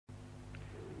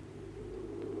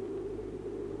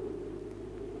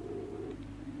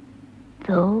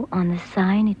Though on the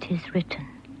sign it is written,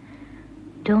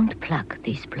 "Don't pluck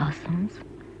these blossoms,"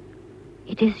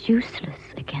 it is useless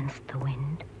against the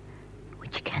wind,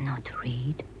 which cannot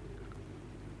read.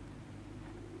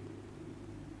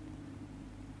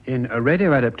 In a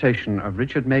radio adaptation of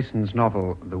Richard Mason's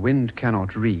novel The Wind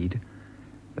Cannot Read,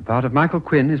 the part of Michael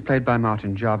Quinn is played by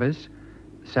Martin Jarvis,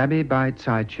 Sabi by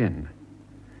Tsai Chin,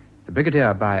 the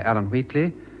Brigadier by Alan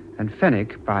Wheatley, and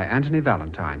Fenwick by Anthony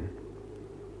Valentine.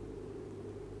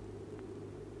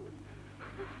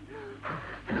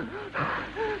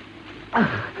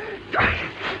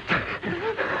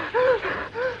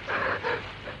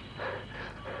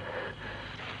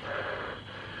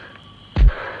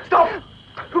 Stop!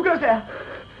 Who goes there?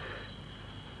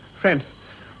 Friend,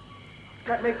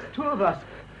 That makes two of us.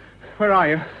 where are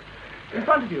you? In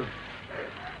front of you.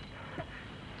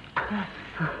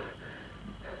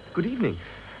 Good evening.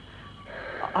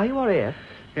 Are you our air?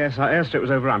 Yes, our airstrip was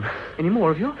overrun. Any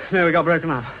more of you? No, we got broken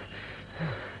up.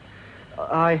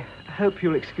 I hope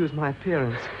you'll excuse my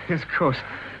appearance. Yes, of course.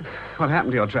 What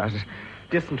happened to your trousers?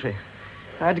 Dysentery.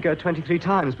 I had to go 23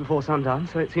 times before sundown,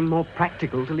 so it seemed more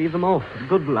practical to leave them off.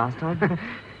 Good last time.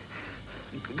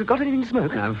 Got anything to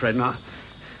smoke? No, I'm afraid not.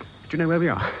 Do you know where we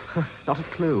are? Not a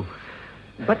clue.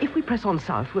 But if we press on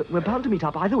south, we're bound to meet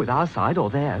up either with our side or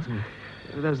theirs.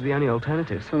 Those are the only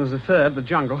alternatives. So there's the third, the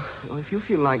jungle. Well, if you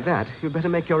feel like that, you'd better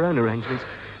make your own arrangements.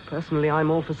 Personally,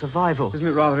 I'm all for survival. Isn't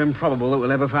it rather improbable that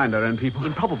we'll ever find our own people?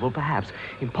 Improbable, perhaps.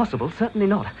 Impossible, certainly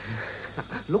not. Now,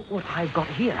 look what I've got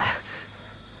here.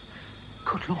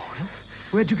 Good Lord.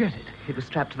 Where'd you get it? It was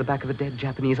strapped to the back of a dead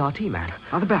Japanese RT man.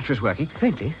 Are the batteries working?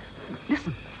 Faintly.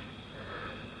 Listen.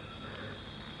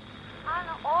 And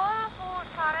all who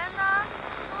surrender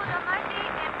to the mighty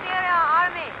Imperial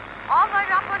Army of the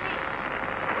Japanese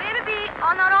will be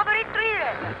honorably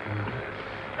treated.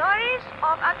 Stories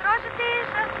of atrocities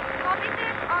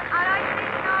committed on Allied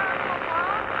national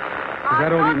Is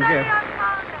that all you can get?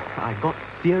 I got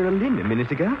Vera Lynn a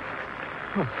minute ago.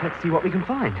 Well, let's see what we can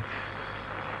find.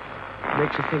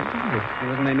 Makes you think, doesn't it? It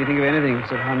doesn't make me think of anything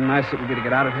except how nice it would be to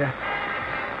get out of here.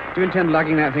 Do you intend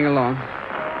lugging that thing along?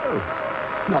 Oh.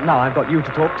 Not now I've got you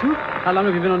to talk to. How long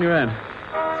have you been on your own?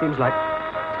 Seems like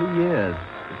 2 years.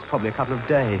 It's probably a couple of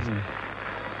days.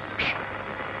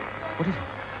 What is it?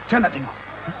 Turn that thing off.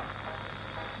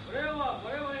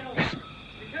 Listen.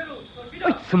 Oh,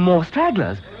 it's some more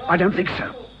stragglers. I don't think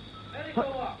so. What?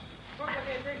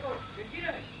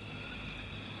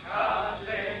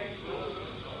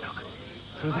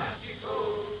 Through there.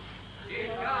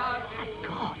 My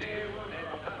God.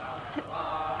 There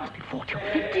must be 40 or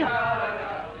 50 of them.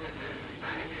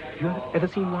 Have you ever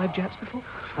seen live Japs before?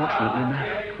 Fortunately,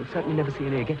 no. We'll certainly never see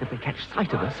any again if they catch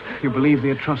sight of us. You believe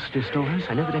the atrocity stories?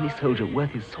 I know that any soldier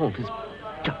worth his salt is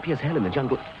jumpy as hell in the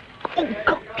jungle. Oh,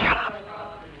 God, shut up.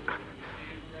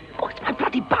 Oh, it's my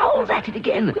bloody bowels at it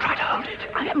again. Try to hold it.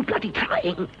 I am bloody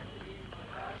trying.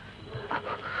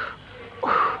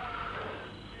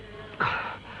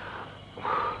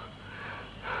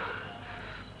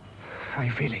 How are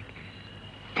you feeling?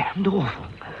 Damned awful.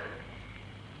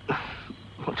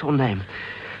 What's your name?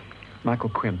 Michael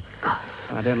Quinn.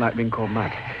 And I don't like being called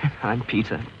Mike. I'm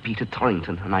Peter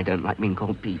Torrington, and I don't like being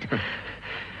called Pete.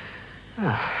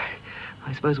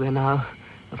 I suppose we're now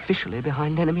officially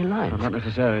behind enemy lines. Well, not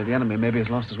necessarily. The enemy may be as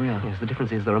lost as we are. Yes, the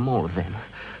difference is there are more of them.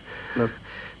 Look,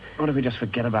 what if we just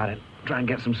forget about it? Try and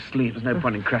get some sleep. There's no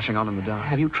point in crashing on in the dark.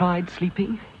 Have you tried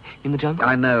sleeping in the jungle?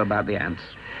 I know about the ants.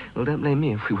 Well, don't blame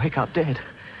me if we wake up dead.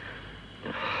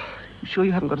 You sure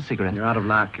you haven't got a cigarette? You're out of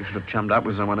luck. You should have chummed up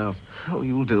with someone else. Oh,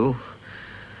 you'll do.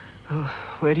 Oh,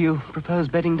 where do you propose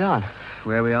bedding down?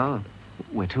 Where we are.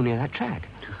 We're too near that track.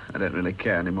 I don't really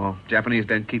care anymore. Japanese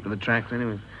don't keep to the tracks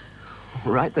anyway.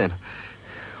 Right then.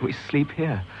 We sleep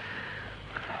here.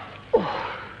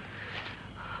 Oh,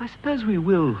 I suppose we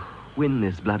will win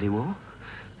this bloody war.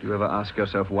 Do you ever ask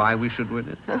yourself why we should win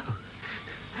it? Oh,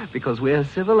 because we're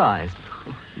civilized.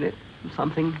 Isn't it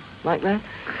something like that?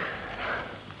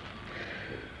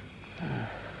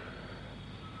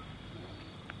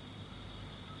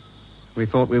 We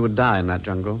thought we would die in that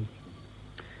jungle.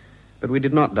 But we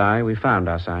did not die. We found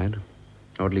our side.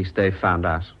 Or at least they found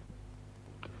us.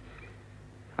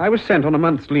 I was sent on a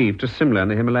month's leave to Simla in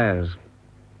the Himalayas.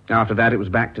 After that, it was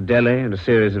back to Delhi and a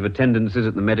series of attendances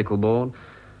at the medical board.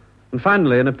 And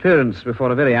finally, an appearance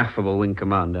before a very affable wing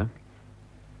commander.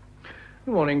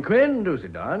 Good morning, Quinn. Do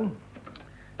sit down.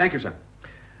 Thank you, sir.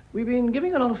 We've been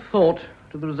giving a lot of thought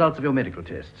to the results of your medical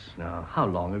tests. Now, how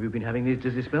long have you been having these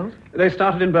dizzy spells? They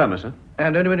started in Burma, sir.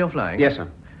 And only when you're flying? Yes,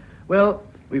 sir. Well,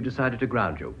 we've decided to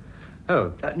ground you.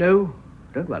 Oh. No,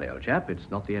 don't worry, old chap. It's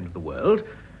not the end of the world.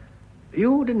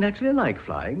 You didn't actually like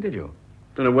flying, did you?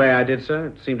 In a way I did, sir.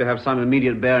 It seemed to have some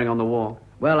immediate bearing on the war.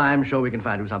 Well, I'm sure we can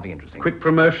find you something interesting. Quick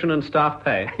promotion and staff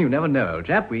pay. You never know, old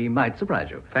chap. We might surprise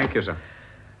you. Thank you, sir.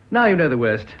 Now you know the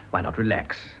worst. Why not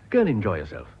relax? Go and enjoy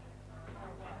yourself.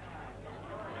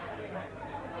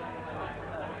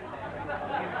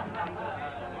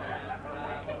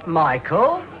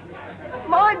 Michael?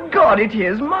 My God, it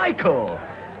is Michael.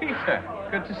 Peter,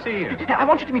 good to see you. I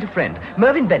want you to meet a friend,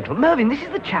 Mervyn Bentle. Mervyn, this is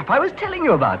the chap I was telling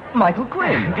you about, Michael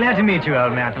Quinn. Glad to meet you,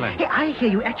 old man. Hey, I hear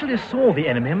you actually saw the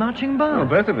enemy marching by. Oh,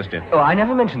 both of us did. Oh, I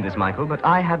never mentioned this, Michael, but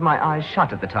I had my eyes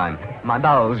shut at the time. My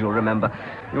bowels, you'll remember.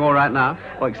 You all right now?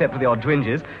 Oh, except for the odd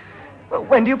twinges. Well,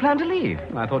 when do you plan to leave?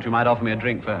 I thought you might offer me a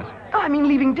drink first. Oh, I mean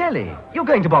leaving Delhi. You're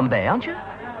going to Bombay, aren't you?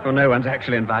 Well, no one's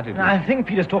actually invited me. I think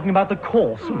Peter's talking about the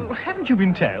course. Haven't you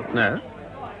been told? No.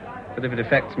 But if it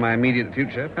affects my immediate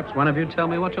future, perhaps one of you tell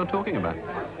me what you're talking about.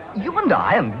 You and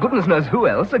I, and goodness knows who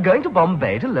else, are going to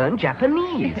Bombay to learn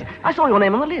Japanese. I saw your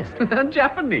name on the list.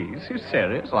 Japanese? You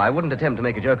serious? Well, I wouldn't attempt to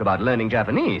make a joke about learning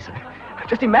Japanese.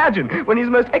 Just imagine, when His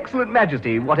Most Excellent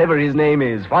Majesty, whatever his name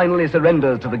is, finally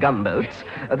surrenders to the gunboats,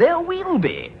 there we'll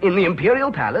be, in the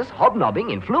Imperial Palace, hobnobbing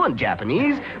in fluent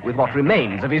Japanese with what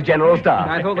remains of his general staff.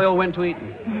 I thought they all went to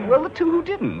Eton. Well, the two who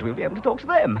didn't, we'll be able to talk to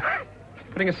them.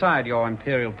 Putting aside your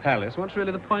Imperial Palace, what's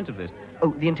really the point of this?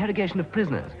 Oh, the interrogation of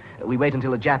prisoners. We wait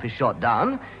until a Jap is shot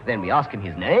down, then we ask him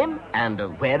his name, and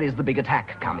where is the big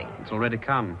attack coming? It's already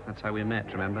come. That's how we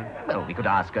met, remember? Well, we could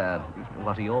ask,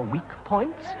 what are your weak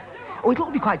points? Oh, it'll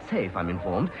all be quite safe, I'm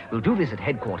informed. We'll do this at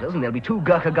headquarters, and there'll be 2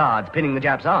 Gurkha guards pinning the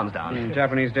Japs' arms down.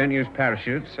 Japanese don't use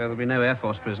parachutes, so there'll be no Air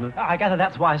Force prisoners. I gather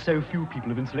that's why so few people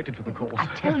have been selected for the course. I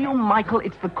tell you, Michael,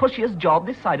 it's the cushiest job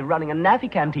this side of running a Navy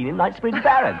canteen in Knightsbridge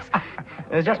Barracks.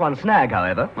 There's just one snag,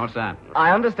 however. What's that? I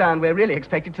understand we're really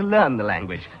expected to learn the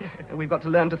language. We've got to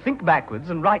learn to think backwards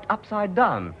and write upside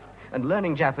down. And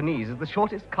learning Japanese is the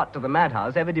shortest cut to the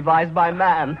madhouse ever devised by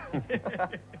man.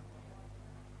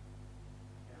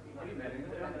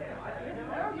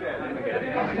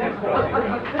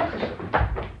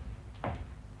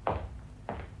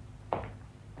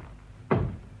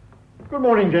 Good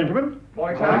morning, gentlemen.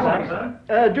 Morning,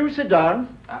 sir. Do sit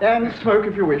down and smoke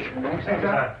if you wish.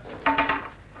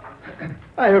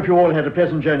 I hope you all had a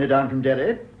pleasant journey down from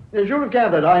Delhi. As you'll have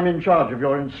gathered, I'm in charge of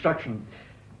your instruction.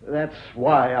 That's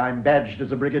why I'm badged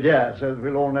as a brigadier, so that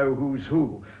we'll all know who's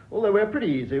who, although we're pretty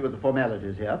easy with the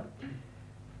formalities here.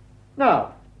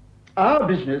 Now, our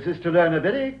business is to learn a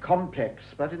very complex,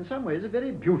 but in some ways a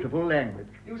very beautiful language.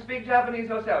 You speak Japanese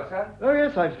yourself, sir? Oh,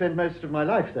 yes, I've spent most of my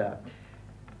life there.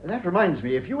 And that reminds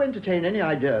me, if you entertain any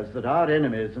ideas that our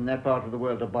enemies in that part of the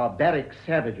world are barbaric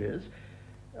savages,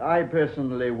 I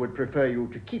personally would prefer you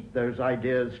to keep those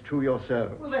ideas to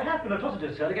yourselves. Well, there have been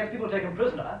atrocities, sir, against people taken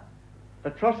prisoner.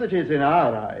 Atrocities in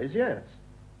our eyes, yes.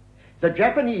 The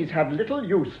Japanese have little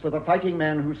use for the fighting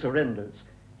man who surrenders.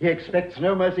 He expects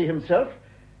no mercy himself,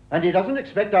 and he doesn't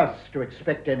expect us to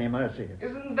expect any mercy.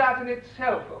 Isn't that in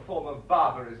itself a form of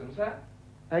barbarism, sir?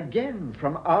 Again,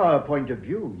 from our point of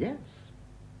view, yes.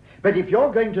 But if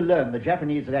you're going to learn the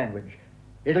Japanese language,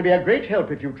 it'll be a great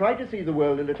help if you try to see the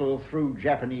world a little through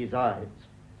Japanese eyes.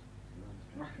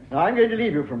 Now, I'm going to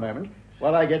leave you for a moment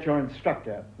while I get your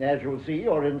instructor. As you'll see,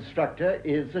 your instructor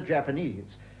is a Japanese.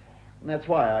 And that's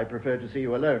why I prefer to see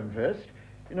you alone first,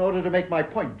 in order to make my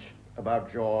point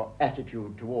about your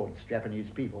attitude towards Japanese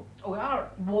people. Oh, we are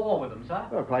at war with them, sir.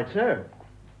 Oh, quite so.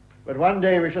 But one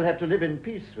day we shall have to live in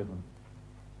peace with them.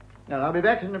 Now, I'll be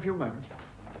back in a few moments.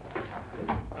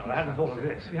 Oh, I hadn't thought of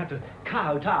this. We had to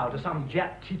kowtow to some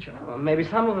Jap teacher. Well, maybe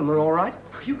some of them are all right.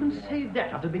 You can say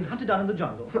that after being hunted down in the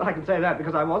jungle. I can say that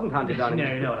because I wasn't hunted down.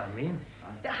 No, you know what I mean.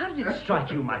 How did it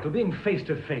strike you, Michael, being face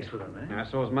to face with them, eh? I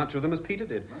saw as much of them as Peter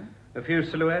did. A few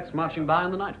silhouettes marching by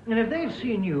in the night. And if they'd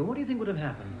seen you, what do you think would have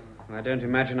happened? I don't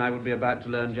imagine I would be about to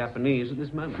learn Japanese at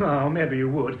this moment. Oh, maybe you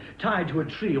would. Tied to a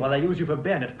tree while they use you for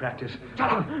bayonet practice.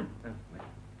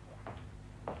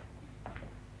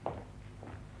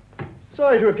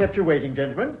 Sorry to have kept you waiting,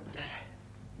 gentlemen.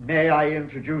 May I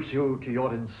introduce you to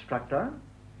your instructor?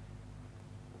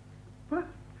 Well,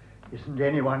 isn't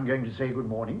anyone going to say good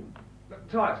morning?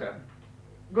 Sorry, sir.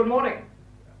 Good morning.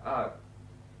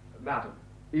 Madam.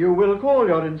 You will call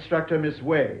your instructor Miss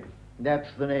Wei. That's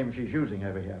the name she's using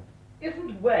over here.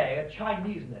 Isn't Wei a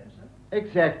Chinese name, sir?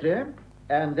 Exactly.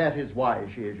 And that is why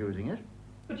she is using it.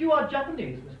 But you are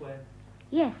Japanese, Miss Wei.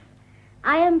 Yes,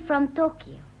 I am from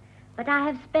Tokyo, but I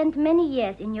have spent many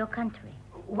years in your country.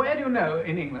 Where do you know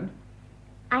in England?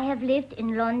 I have lived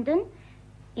in London,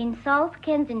 in South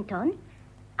Kensington.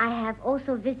 I have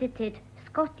also visited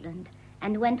Scotland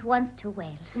and went once to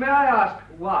Wales. May I ask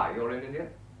why you're in India?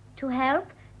 To help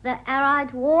the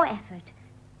Allied war effort,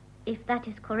 if that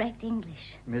is correct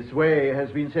English. Miss Wei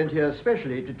has been sent here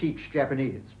specially to teach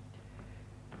Japanese.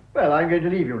 Well, I'm going to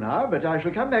leave you now, but I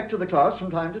shall come back to the class from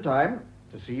time to time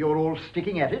to see you're all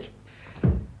sticking at it.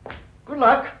 Good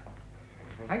luck.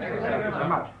 Thank you very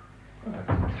much.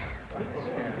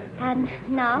 And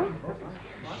now,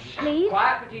 please.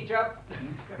 Quiet, teacher.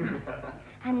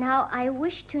 And now I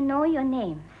wish to know your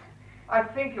names. I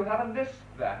think you have a list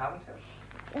there, haven't you?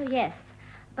 Oh, yes,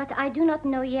 but I do not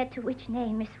know yet which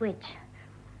name is which.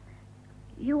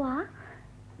 You are?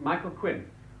 Michael Quinn.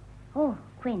 Oh,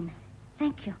 Quinn.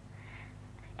 Thank you.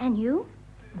 And you?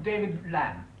 David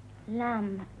Lamb.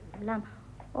 Lamb.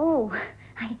 Oh,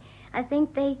 I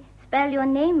think they spell your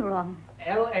name wrong.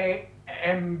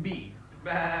 L-A-M-B.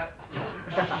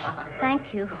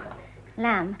 Thank you,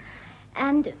 Lamb.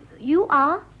 And you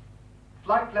are?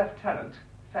 Flight Lieutenant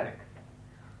Fenwick.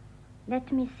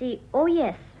 Let me see. Oh,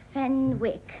 yes,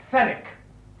 Fenwick. Fenwick.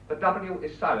 The W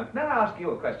is silent. May I ask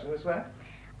you a question, Miss Ware?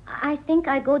 I think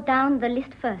I go down the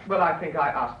list first. Well, I think I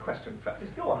ask question first.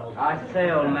 Go on, old man. I say,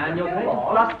 old man, you're going to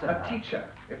fluster. A teacher,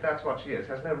 if that's what she is,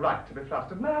 has no right to be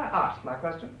flustered. May I ask my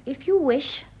question? If you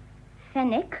wish,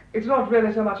 Fenwick. It's not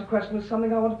really so much a question as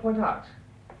something I want to point out.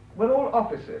 We're all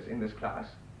officers in this class.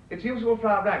 It's usual for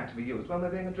our rank to be used when we're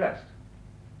being addressed.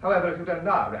 However, if you don't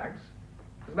know our ranks,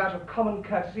 as a matter of common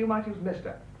courtesy, you might use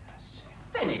Mr.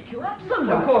 Fenwick, you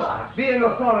absolutely... Of course, being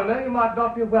a foreigner, you might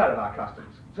not be aware of our customs.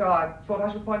 So I thought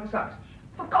I should point this out.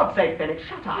 For God's sake, Fenwick,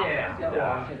 shut up. Yes, Sit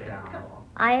down, sit down.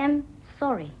 I am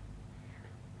sorry.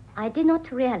 I did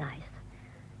not realize.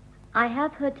 I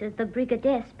have heard the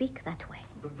Brigadier speak that way.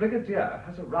 The Brigadier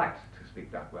has a right to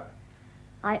speak that way.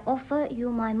 I offer you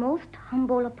my most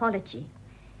humble apology.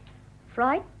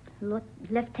 Flight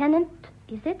Lieutenant,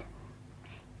 is it?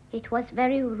 It was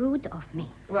very rude of me.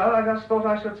 Well, I just thought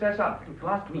I should say something. If you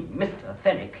ask me, Mr.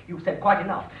 Fenwick, you've said quite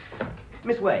enough.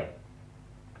 Miss Way,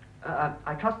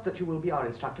 I trust that you will be our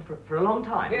instructor for a long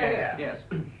time. Yes.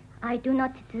 I do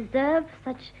not deserve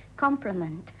such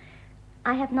compliment.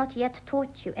 I have not yet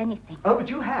taught you anything. Oh, but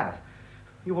you have.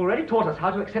 You've already taught us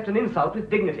how to accept an insult with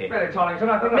dignity. Really, Torrington,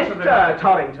 I think that's Mr.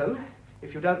 Torrington,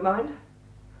 if you don't mind.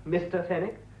 Mr.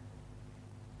 Fenwick.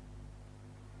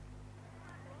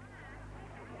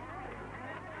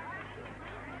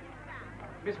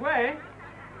 Miss Way,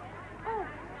 Oh,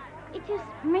 it is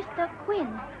Mr. Quinn.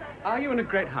 are you in a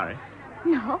great hurry?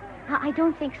 No, I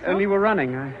don't think so. Only we're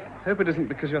running. I hope it isn't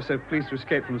because you're so pleased to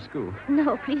escape from school.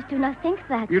 No, please do not think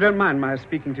that. You don't mind my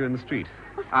speaking to you in the street,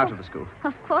 out of the school?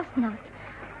 Of course not.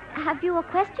 Have you a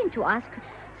question to ask?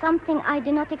 Something I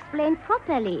did not explain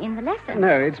properly in the lesson?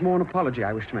 No, it's more an apology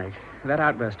I wish to make. That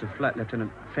outburst of Flight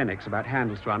Lieutenant Fenwick's about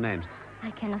handles to our names. I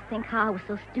cannot think how I was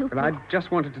so stupid. Well, I just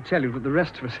wanted to tell you that the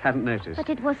rest of us hadn't noticed. But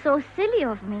it was so silly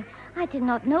of me. I did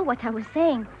not know what I was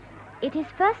saying. It is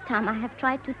first time I have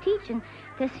tried to teach, and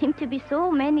there seem to be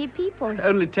so many people.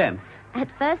 Only 10. At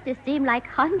first, it seemed like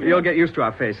hundreds. You'll get used to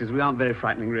our faces. We aren't very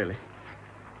frightening, really.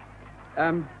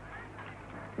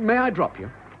 May I drop you?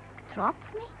 Drop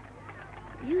me?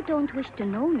 You don't wish to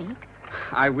know me.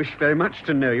 I wish very much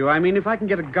to know you. I mean, if I can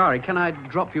get a gari, can I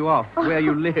drop you off where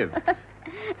you live?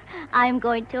 I'm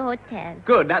going to a hotel.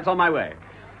 Good, that's on my way.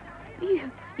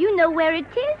 You know where it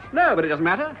is? No, but it doesn't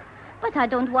matter. But I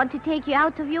don't want to take you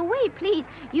out of your way. Please,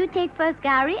 you take first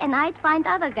Gary, and I'd find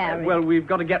other Gary. Well, we've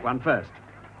got to get one first.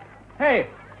 Hey,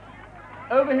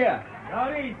 over here.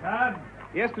 Sorry, son.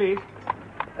 Yes, please.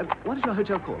 What is your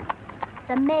hotel called?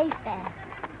 The Mayfair.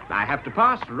 I have to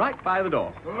pass right by the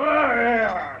door.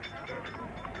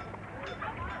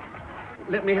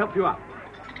 Let me help you up.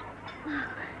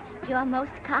 You are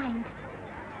most kind.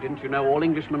 Didn't you know all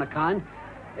Englishmen are kind?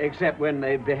 Except when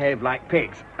they behave like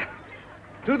pigs.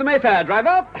 To the Mayfair,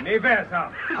 driver. Mayfair,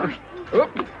 sir.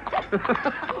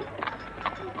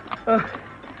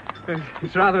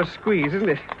 It's rather a squeeze, isn't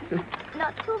it?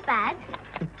 Not too bad.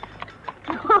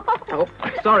 Oh,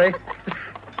 sorry.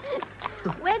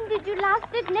 When did you last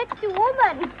sit next to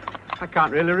woman? I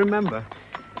can't really remember.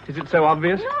 Is it so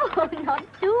obvious? No, not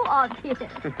too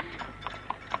obvious.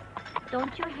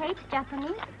 Don't you hate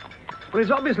Japanese? Well,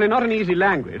 it's obviously not an easy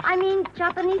language. I mean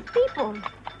Japanese people.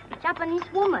 Japanese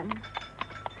woman.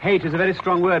 Hate is a very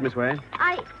strong word, Miss Wayne.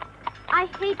 I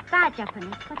hate bad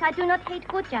Japanese, but I do not hate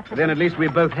good Japanese. Then at least we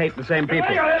both hate the same people.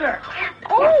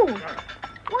 Oh!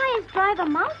 Why is driver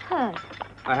mouth hurt?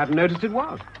 I hadn't noticed it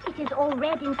was. It is all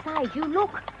red inside. You look.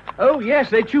 Oh, yes,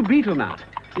 they chew betel nut.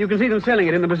 You can see them selling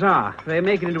it in the bazaar. They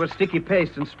make it into a sticky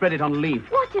paste and spread it on a leaf.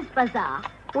 What is bazaar?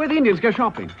 Where the Indians go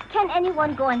shopping. Can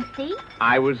anyone go and see?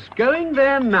 I was going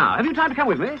there now. Have you time to come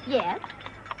with me? Yes.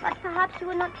 But perhaps you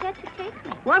will not care to take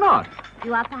me. Why not?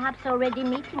 You are perhaps already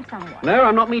meeting someone. No,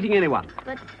 I'm not meeting anyone.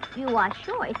 But you are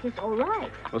sure it is all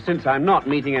right? Well, since I'm not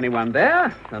meeting anyone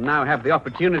there, and now have the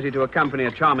opportunity to accompany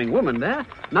a charming woman there,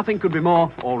 nothing could be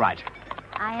more all right.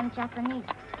 I am Japanese.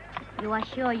 You are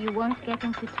sure you won't get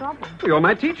into trouble? You're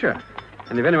my teacher.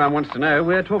 And if anyone wants to know,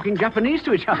 we're talking Japanese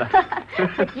to each other.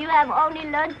 But you have only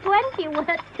learned 20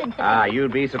 words today. Ah,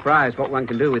 you'd be surprised what one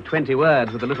can do with 20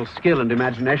 words with a little skill and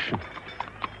imagination.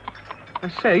 I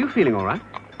say, are you feeling all right?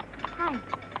 Hi.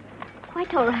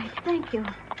 Quite all right, thank you.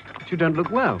 But you don't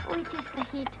look well. Oh, it is the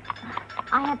heat.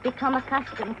 I have become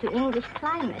accustomed to English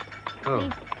climate. Oh.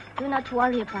 Please, do not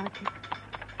worry about it.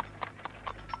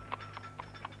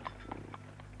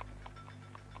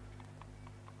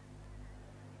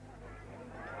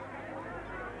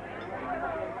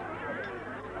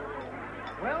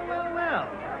 Well.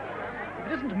 If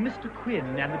it isn't Mr.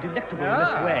 Quinn and the delectable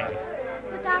Miss Way.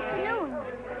 Good afternoon,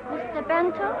 Mr.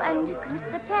 Bento and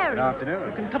Mr. Perry. Good afternoon.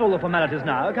 We can cut all the formalities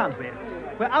now, can't we?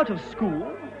 We're out of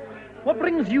school. What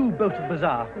brings you both to the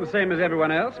bazaar? The same as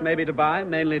everyone else. Maybe to buy,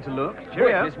 mainly to look.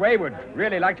 Sure, Miss Way would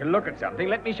really like to look at something.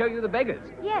 Let me show you the beggars.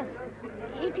 Yes,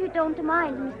 if you don't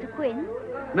mind, Mr. Quinn.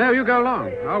 No, you go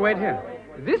along. I'll wait here.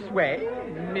 This way,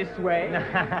 Miss Way.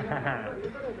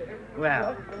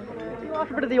 Well, you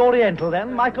after a bit of the Oriental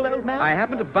then, Michael, old man? I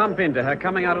happened to bump into her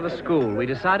coming out of the school. We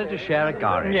decided to share a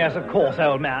gari. Yes, of course,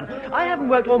 old man. I haven't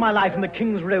worked all my life in the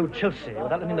King's Road, Chelsea,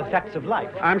 without learning the facts of life.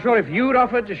 I'm sure if you'd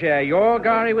offered to share your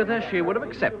gari with her, she would have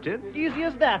accepted. Easy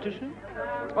as that, is she?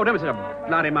 Oh, don't be such a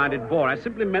bloody-minded bore. I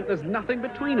simply meant there's nothing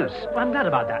between us. Well, I'm glad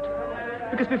about that.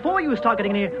 Because before you start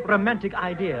getting any romantic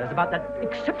ideas about that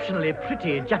exceptionally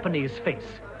pretty Japanese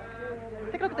face,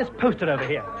 take a look at this poster over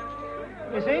here.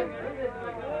 You see?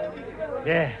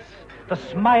 Yes, the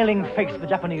smiling face of the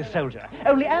Japanese soldier.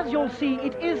 Only, as you'll see,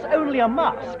 it is only a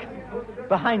mask.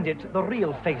 Behind it, the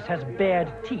real face has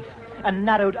bared teeth and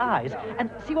narrowed eyes. And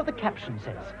see what the caption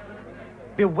says.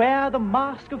 Beware the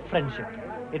mask of friendship.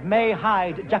 It may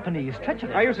hide Japanese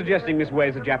treachery. Are you suggesting Miss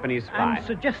Way's a Japanese spy? I'm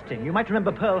suggesting you might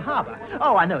remember Pearl Harbor.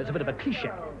 Oh, I know, it's a bit of a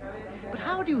cliché. But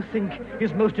how do you think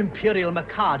His Most Imperial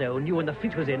Mikado knew when the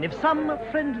fleet was in if some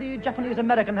friendly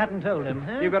Japanese-American hadn't told him?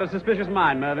 Eh? You've got a suspicious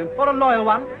mind, Mervyn. Or a loyal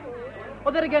one.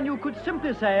 Or then again, you could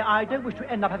simply say, I don't wish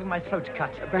to end up having my throat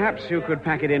cut. Perhaps you could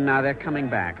pack it in now. They're coming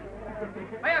back.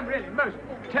 I am really most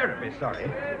terribly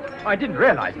sorry. I didn't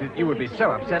realize that you would be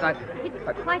so upset.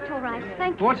 It's quite all right,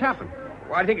 thank you. What's happened?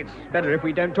 Well, I think it's better if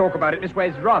we don't talk about it. Miss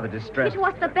Way's rather distressed. It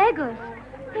was the beggars.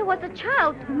 There was a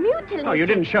child mutilated. Oh, you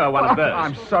didn't show her one of those.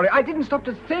 I'm sorry. I didn't stop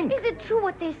to think. Is it true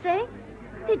what they say?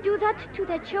 They do that to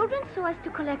their children so as to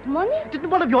collect money? Didn't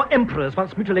one of your emperors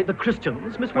once mutilate the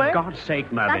Christians, Miss Way? For God's sake,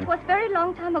 Mervyn. That was very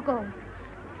long time ago.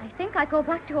 I think I go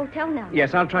back to hotel now.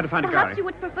 Yes, I'll try to find a Perhaps gari. you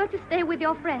would prefer to stay with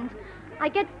your friends. I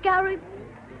get Gary...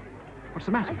 What's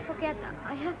the matter? I forget.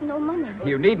 I have no money.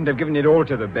 You needn't have given it all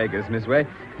to the beggars, Miss Way.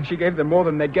 She gave them more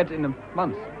than they'd get in a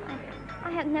month.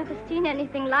 I had never seen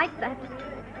anything like that.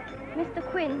 Mr.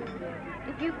 Quinn,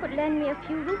 if you could lend me a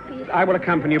few rupees... I will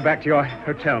accompany you back to your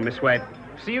hotel, Miss Way.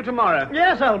 See you tomorrow.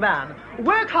 Yes, old man.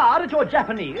 Work hard at your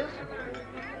Japanese.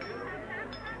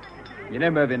 You know,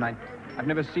 Mervyn, I've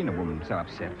never seen a woman so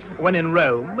upset. When in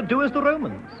Rome, do as the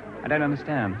Romans. I don't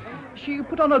understand. She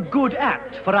put on a good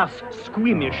act for us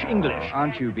squeamish English.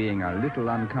 Aren't you being a little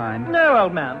unkind? No,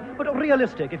 old man, but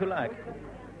realistic, if you like.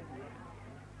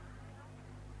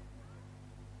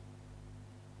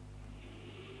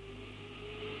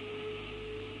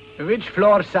 Which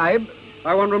floor, Sahib?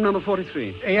 I want room number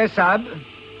 43. Yes, Sahib.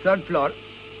 Third floor.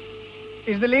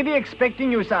 Is the lady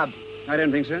expecting you, Sahib? I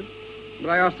don't think so. But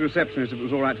I asked the receptionist if it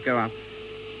was all right to go up.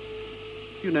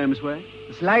 Do you know Miss Way?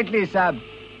 Slightly, Sahib.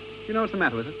 Do you know what's the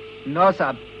matter with her? No,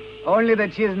 Sahib. Only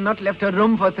that she has not left her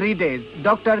room for 3 days.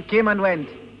 Doctor came and went.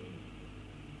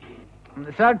 On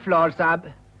the third floor,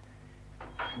 Sahib.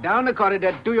 Down the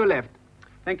corridor to your left.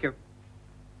 Thank you.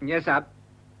 Yes, Sahib.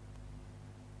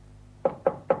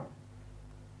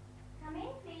 Come in,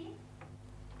 please.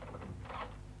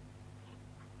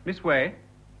 Miss Way?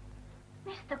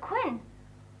 Mr. Quinn.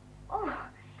 Oh,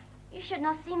 you should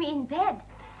not see me in bed.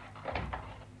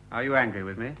 Are you angry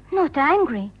with me? Not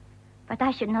angry. But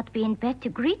I should not be in bed to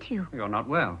greet you. You're not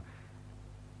well.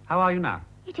 How are you now?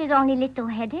 It is only little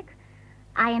headache.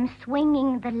 I am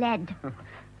swinging the lead.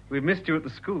 We've missed you at the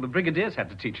school. The brigadier's had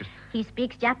to teach us. He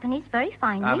speaks Japanese very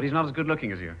finely. But he's not as good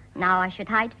looking as you. Now I should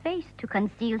hide face to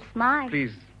conceal smile.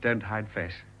 Please don't hide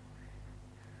face.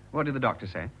 What did the doctor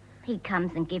say? He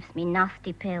comes and gives me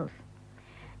nasty pills.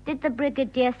 Did the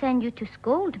brigadier send you to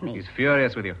scold me? He's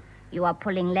furious with you. You are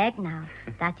pulling leg now.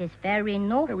 That is very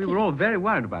naughty. We were all very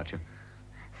worried about you.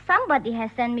 Somebody has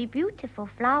sent me beautiful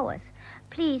flowers.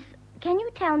 Please, Can you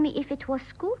tell me if it was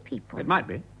school people? It might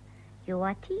be. You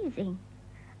are teasing.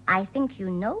 I think you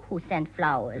know who sent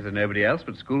flowers. Is there nobody else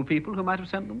but school people who might have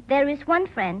sent them? There is one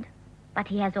friend, but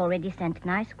he has already sent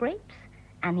nice grapes.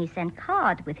 And he sent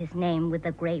card with his name with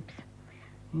the grapes.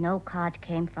 No card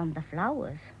came from the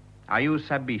flowers. Are you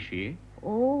Sabishi?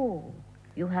 Oh,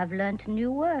 you have learned a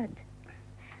new word.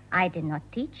 I did not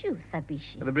teach you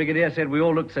Sabishi. The brigadier said we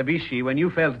all looked Sabishi when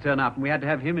you failed to turn up and we had to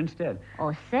have him instead.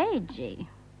 Oseji.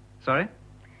 Sorry?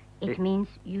 It means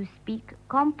you speak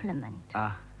compliment.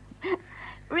 Ah.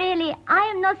 Really, I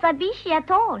am not Sabishi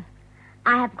at all.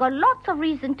 I have got lots of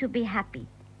reason to be happy,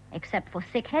 except for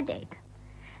sick headache.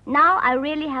 Now I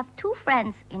really have two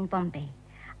friends in Bombay.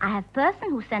 I have person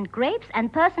who sent grapes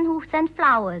and person who sent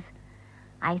flowers.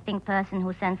 I think person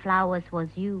who sent flowers was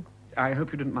you. I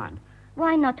hope you didn't mind.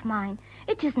 Why not mine?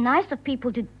 It is nice of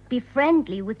people to be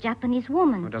friendly with Japanese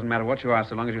women. Well, it doesn't matter what you are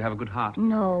so long as you have a good heart.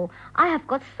 No, I have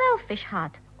got selfish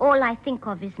heart. All I think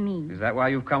of is me. Is that why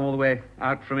you've come all the way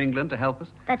out from England to help us?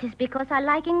 That is because I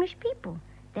like English people.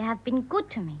 They have been good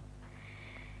to me.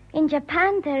 In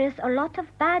Japan, there is a lot of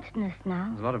badness now.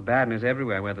 There's a lot of badness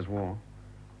everywhere where there's war.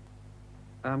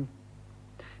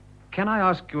 Can I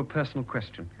ask you a personal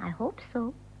question? I hope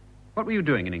so. What were you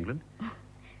doing in England?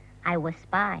 I was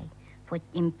spy for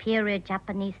Imperial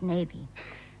Japanese Navy.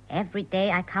 Every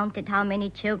day I counted how many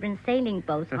children's sailing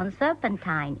boats on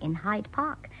Serpentine in Hyde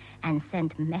Park and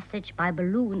sent message by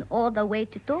balloon all the way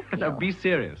to Tokyo. Now, be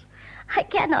serious. I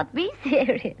cannot be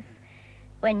serious.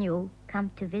 When you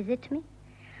come to visit me,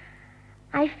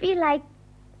 I feel like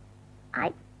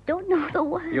I don't know the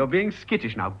word. You're being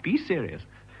skittish now. Be serious.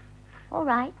 All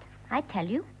right, I tell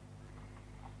you.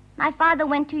 My father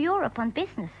went to Europe on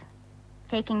business,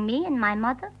 taking me and my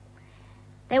mother.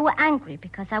 They were angry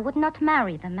because I would not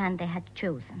marry the man they had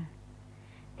chosen.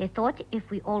 They thought if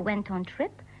we all went on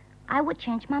trip, I would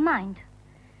change my mind.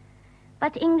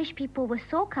 But English people were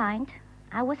so kind,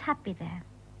 I was happy there.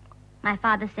 My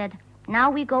father said, now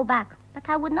we go back, but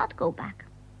I would not go back.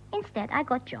 Instead, I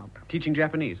got job. Teaching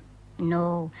Japanese?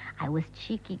 No, I was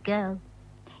cheeky girl.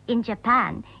 In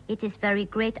Japan, it is very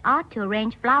great art to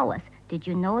arrange flowers. Did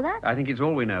you know that? I think it's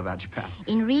all we know about Japan.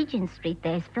 In Regent Street,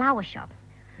 there is flower shop.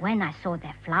 When I saw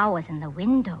their flowers in the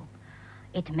window,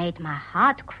 it made my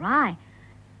heart cry.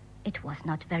 It was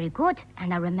not very good,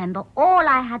 and I remember all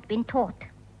I had been taught.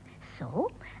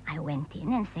 So I went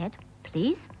in and said,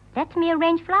 please, let me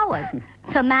arrange flowers.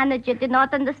 The manager did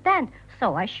not understand,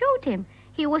 so I showed him.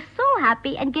 He was so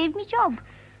happy and gave me job.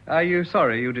 Are you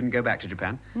sorry you didn't go back to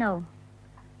Japan? No.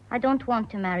 I don't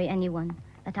want to marry anyone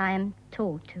that I am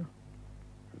told to.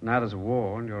 Now there's a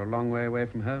war and you're a long way away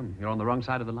from home. You're on the wrong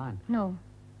side of the line. No.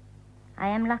 I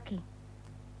am lucky.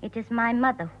 It is my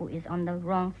mother who is on the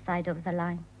wrong side of the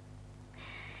line.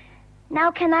 Now,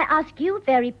 can I ask you a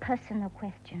very personal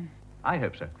question? I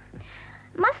hope so.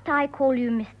 Must I call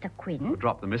you Mr. Quinn? Well,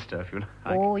 drop the mister if you like.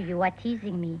 Oh, you are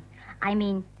teasing me. I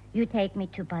mean, you take me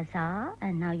to bazaar,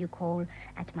 and now you call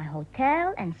at my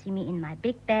hotel and see me in my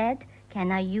big bed.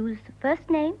 Can I use first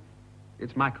name?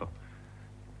 It's Michael.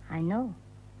 I know.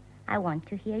 I want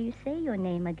to hear you say your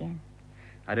name again.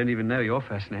 I don't even know your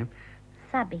first name.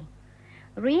 Sabi.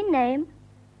 Real name,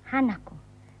 Hanako,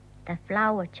 the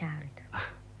flower child.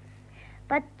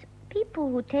 But people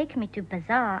who take me to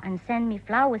bazaar and send me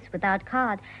flowers without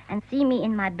card and see me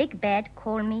in my big bed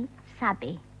call me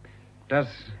Sabi. Does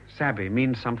Sabi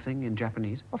mean something in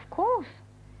Japanese? Of course.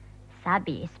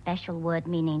 Sabi is special word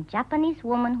meaning Japanese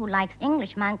woman who likes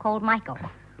English man called Michael.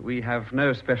 We have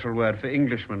no special word for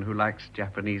Englishman who likes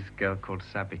Japanese girl called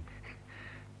Sabi.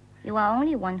 You are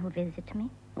only one who visits me.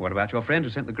 What about your friend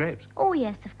who sent the grapes? Oh,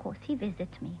 yes, of course. He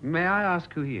visits me. May I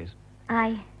ask who he is?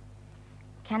 I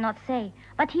cannot say,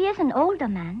 but he is an older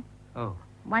man. Oh.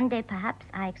 One day, perhaps,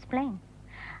 I explain.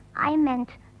 I meant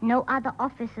no other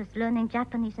officers learning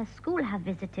Japanese at school have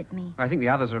visited me. I think the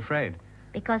others are afraid.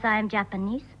 Because I am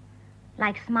Japanese?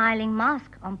 Like smiling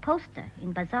mask on poster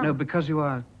in bazaar? No, because you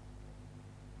are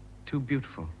too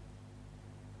beautiful.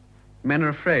 Men are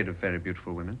afraid of very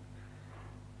beautiful women.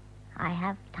 I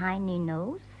have tiny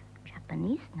nose,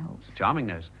 Japanese nose. Charming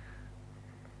nose.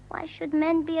 Why should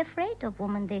men be afraid of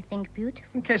women they think beautiful?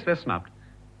 In case they're snubbed.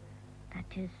 That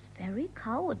is very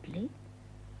cowardly.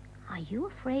 Are you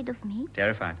afraid of me?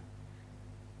 Terrified.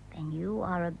 Then you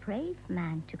are a brave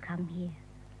man to come here.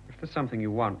 If there's something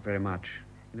you want very much,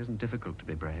 it isn't difficult to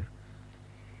be brave.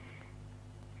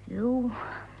 You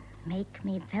make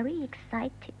me very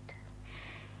excited.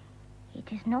 It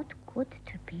is not good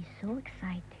to be so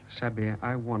excited. Sabi,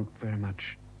 I want very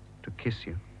much to kiss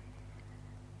you.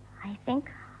 I think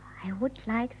I would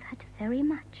like that very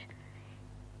much.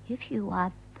 If you are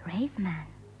a brave man.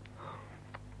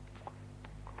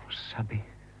 Sabby.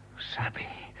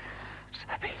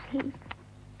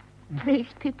 Please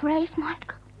be brave,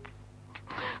 Michael.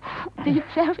 Be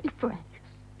very brave.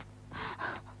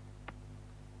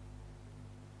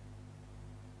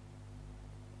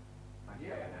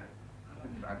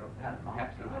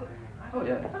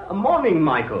 Morning,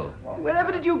 Michael.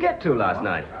 Wherever did you get to last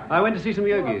night? I went to see some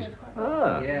yogis.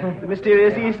 The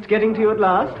mysterious East getting to you at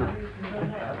last?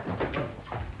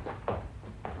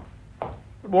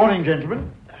 Good morning,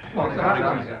 gentlemen.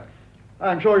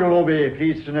 I'm sure you'll all be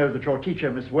pleased to know that your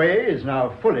teacher, Miss Way, is now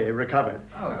fully recovered.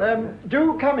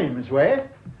 Do come in, Miss Way.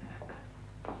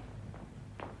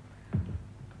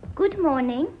 Good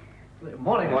morning.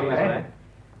 Morning, Miss Way.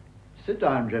 Sit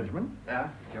down, gentlemen. Yeah.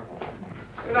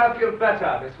 Do I feel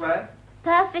better this way?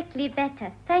 Perfectly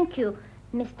better. Thank you,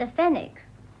 Mr. Fenwick.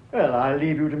 Well, I'll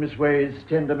leave you to Miss Way's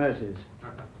tender mercies.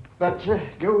 But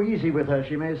go easy with her.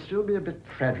 She may still be a bit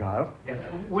fragile. Yes,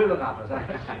 we'll look after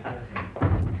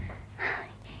her.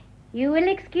 You will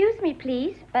excuse me,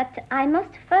 please, but I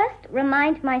must first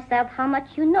remind myself how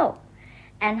much you know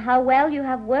and how well you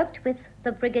have worked with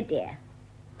the Brigadier.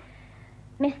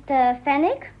 Mr.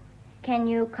 Fenwick, can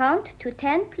you count to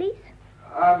 10, please?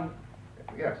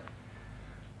 Yes.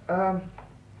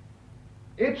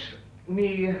 Ich,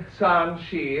 me, san,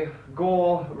 she,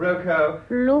 go, roko.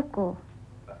 Loco.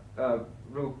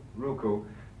 Ruku.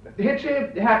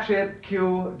 Hitchy, hatchy,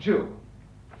 q, ju.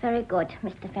 Very good,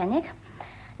 Mr. Fenwick.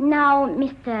 Now,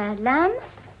 Mr. Lamb,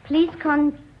 please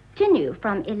continue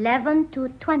from 11 to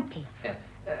 20.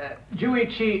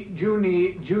 Juichi,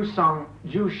 Juni, Jusong,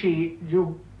 Jushi,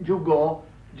 Jugo,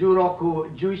 Juroku,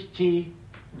 Juichi,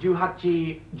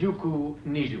 Juhachi, Juku,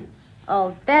 Niju.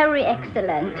 Oh, very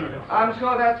excellent. I'm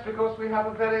sure that's because we have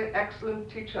a very excellent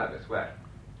teacher this way.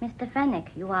 Mr.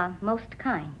 Fenwick, you are most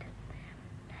kind.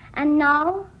 And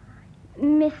now,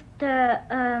 Mr.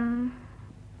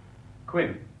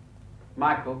 Quinn.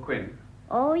 Michael Quinn.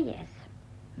 Oh, yes.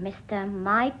 Mr.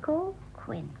 Michael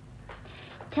Quinn.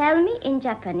 Tell me in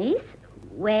Japanese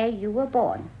where you were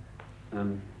born.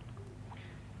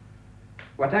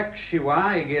 Watashi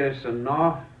wa igeresu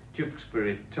no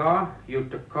Tewkesbury to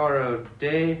Yutokoro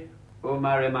de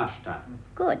umarimashita.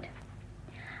 Good.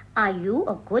 Are you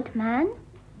a good man?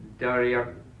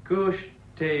 Doryaku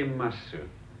shitemasu.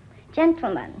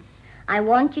 Gentlemen, I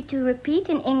want you to repeat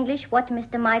in English what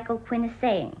Mr. Michael Quinn is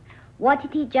saying. What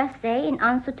did he just say in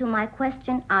answer to my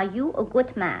question, are you a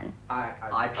good man?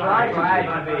 I try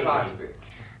to be.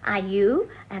 Are you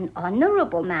an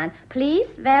honorable man? Please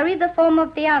vary the form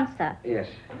of the answer. Yes.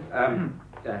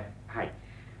 Hi.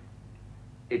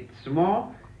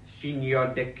 Itsumo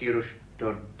shinyo dekiru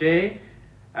shito de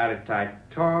aritai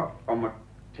to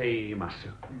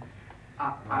omoteimasu.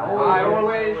 I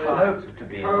always hope to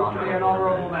be an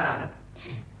honorable man.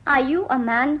 Are you a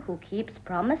man who keeps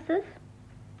promises?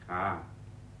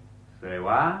 Sore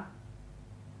wa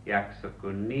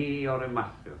yakusoku ni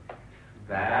yoremasu.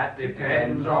 That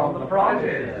depends on the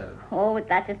promises. Oh,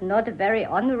 that is not very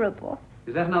honorable.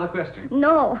 Is that another question?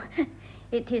 No,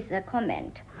 it is a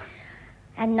comment.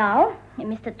 And now,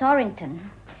 Mr. Torrington,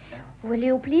 will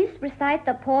you please recite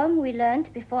the poem we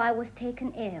learned before I was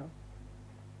taken ill?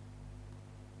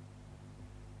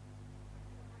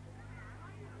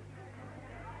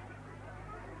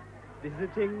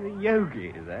 Visiting the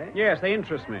yogis, eh? Yes, they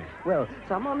interest me. Well,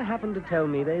 someone happened to tell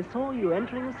me they saw you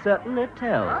entering a certain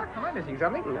hotel. Am I missing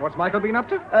something? What's Michael been up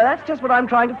to? That's just what I'm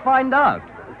trying to find out.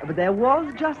 But there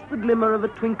was just the glimmer of a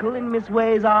twinkle in Miss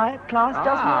Way's eye at class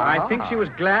just now. I think she was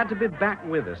glad to be back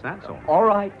with us, that's all. All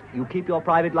right, you keep your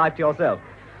private life to yourself.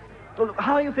 Well,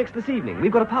 how are you fixed this evening?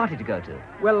 We've got a party to go to.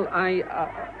 Well,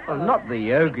 Well, not the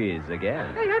yogis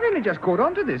again. Hey, I've only just caught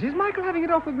on to this. Is Michael having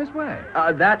it off with Miss Way?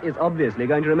 That is obviously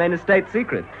going to remain a state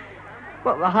secret.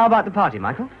 Well, how about the party,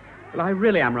 Michael? Well, I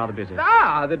really am rather busy.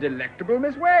 The delectable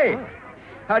Miss Way. Oh.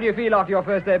 How do you feel after your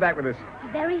first day back with us?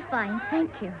 Very fine,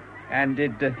 thank you. And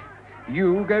did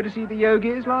you go to see the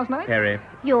yogis last night? Terry.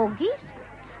 Yogis?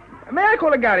 May I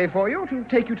call a Gary for you to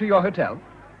take you to your hotel?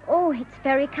 Oh, it's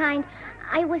very kind.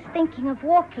 I was thinking of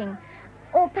walking.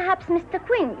 Or perhaps Mr.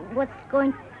 Quinn was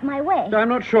going my way. I'm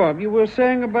not sure. You were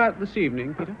saying about this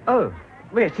evening, Peter? Oh,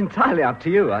 well, it's entirely up to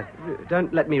you.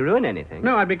 Don't let me ruin anything.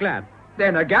 No, I'd be glad.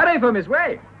 Then a Gary for Miss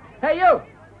Way. Hey, you!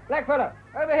 Black fella,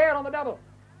 over here on the double.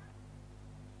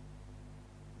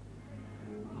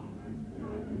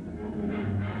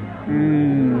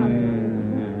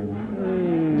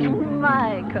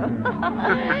 Michael.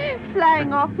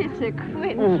 Flying officer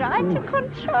Quinn, try to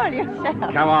control yourself.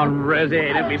 Come on,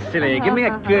 Rosie, don't be silly. Give me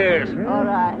a kiss. All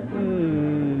right.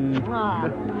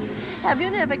 Have you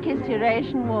never kissed your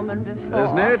Asian woman before?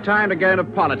 There's no time to go into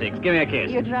politics. Give me a kiss.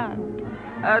 You're drunk.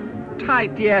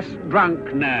 Tight yes,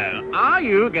 drunk no. Are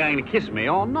you going to kiss me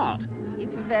or not?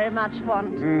 If you very much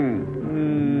want.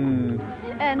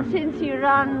 And since you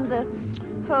run the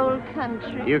whole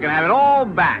country... You can have it all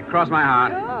back, cross my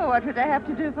heart. Oh, what would I have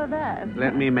to do for that?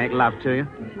 Let me make love to you.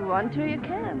 If you want to, you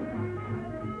can.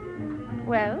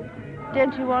 Well,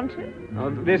 don't you want to? Oh,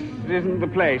 this isn't the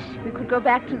place. We could go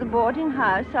back to the boarding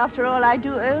house. After all, I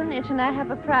do own it, and I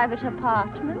have a private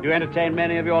apartment. Do you entertain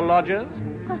many of your lodgers?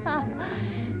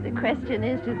 The question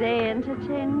is, do they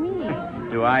entertain me?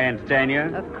 Do I entertain you?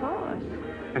 Of course.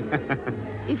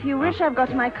 If you wish, I've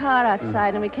got my car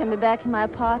outside, and we can be back in my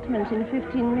apartment in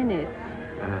 15 minutes.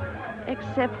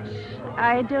 Except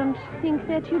I don't think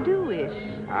that you do wish.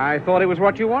 I thought it was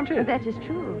what you wanted. That is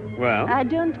true. Well? I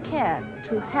don't care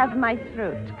to have my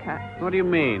throat cut. What do you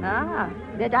mean?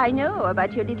 That I know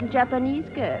about your little Japanese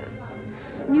girl.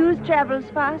 News travels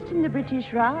fast in the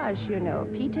British Raj, you know.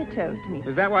 Peter told me.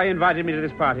 Is that why you invited me to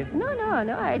this party? No.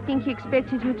 I think he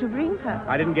expected you to bring her.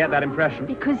 I didn't get that impression.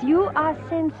 Because you are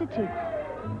sensitive.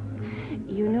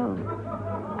 You know,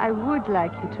 I would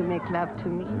like you to make love to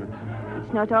me.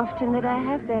 It's not often that I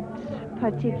have that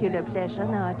particular pleasure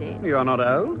nowadays. You're not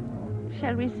old?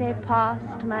 Shall we say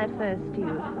past my first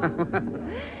youth?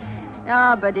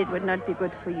 But it would not be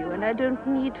good for you, and I don't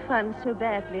need fun so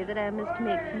badly that I must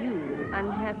make you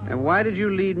unhappy. And why did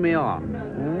you lead me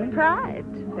on? Pride,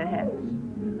 perhaps.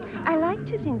 I like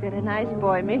to think that a nice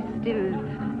boy may still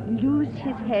lose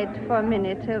his head for a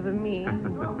minute over me.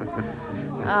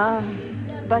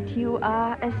 But you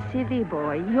are a silly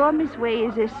boy. Your Miss Way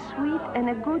is a sweet and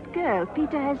a good girl.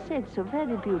 Peter has said so.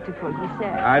 Very beautiful, he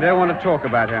said. I don't want to talk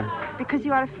about her. Because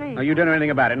you are afraid. No, you don't know anything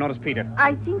about it, not as Peter.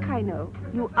 I think I know.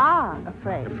 You are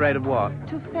afraid. Afraid of what?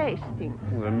 To face things.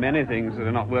 Well, there are many things that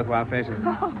are not worthwhile facing.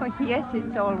 Oh, yes,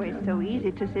 it's always so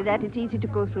easy to say that. It's easy to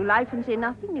go through life and say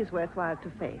nothing is worthwhile to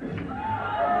face.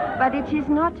 But it is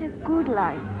not a good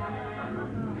life.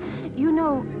 You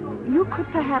know, you could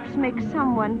perhaps make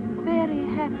someone very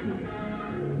happy.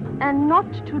 And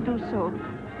not to do so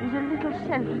is a little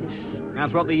selfish.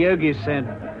 That's what the yogis said.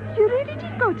 You really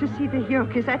did go to see the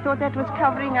yogis. I thought that was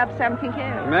covering up something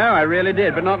else. No, I really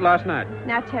did, but not last night.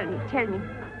 Now tell me.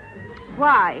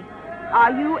 Why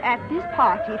are you at this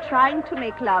party trying to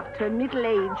make love to a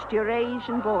middle-aged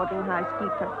Eurasian boarding house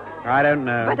keeper? I don't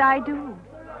know. But I do.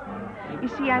 You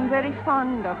see, I'm very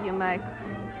fond of you, Michael.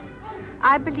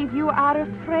 I believe you are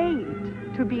afraid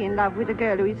to be in love with a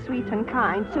girl who is sweet and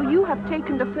kind, so you have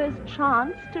taken the first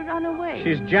chance to run away.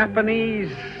 She's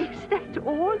Japanese. Is that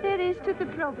all there is to the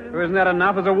problem? Well, isn't that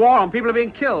enough? There's a war on. People are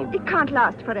being killed. It can't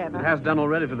last forever. It has done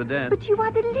already for the dead. But you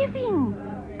are the living.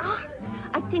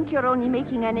 I think you're only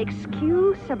making an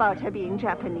excuse about her being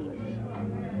Japanese.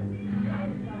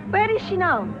 Where is she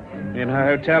now? In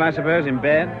her hotel, I suppose, in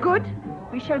bed. Good.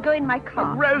 We shall go in my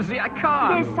car. Oh, Rosie, I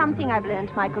can't. There's something I've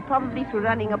learned, Michael, probably through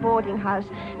running a boarding house.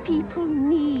 People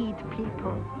need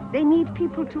people. They need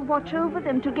people to watch over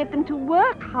them, to get them to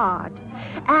work hard.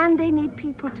 And they need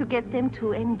people to get them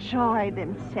to enjoy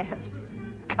themselves.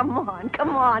 Come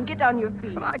on, get on your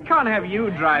feet. But I can't have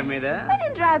you drive me there. Well,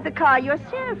 then drive the car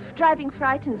yourself. Driving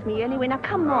frightens me anyway. Now,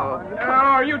 come on.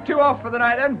 Are you two off for the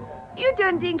night, then? You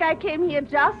don't think I came here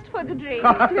just for the drink, do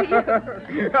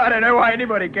you? I don't know why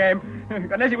anybody came,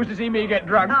 unless it was to see me get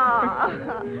drunk.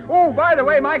 Oh, by the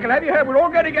way, Michael, have you heard we're all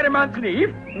going to get a month's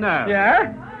leave? No.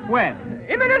 Yeah? When?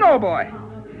 Him and an old boy.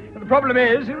 The problem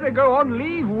is, who to go on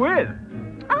leave with?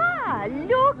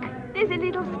 Look. There's a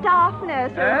little staff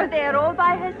nurse over there all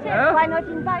by herself. Why not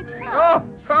invite her?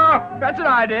 Oh, that's an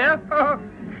idea.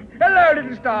 Hello,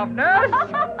 little staff nurse.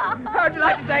 How'd you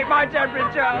like to take my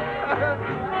temperature?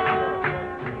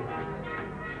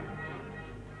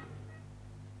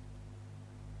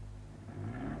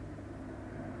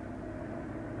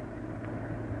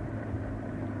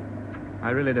 I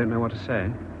really don't know what to say.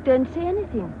 Don't say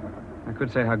anything. I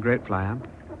could say how grateful I am.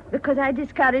 Because I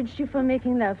discouraged you from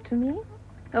making love to me?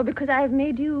 Or because I have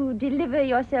made you deliver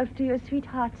yourself to your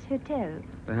sweetheart's hotel?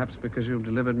 Perhaps because you've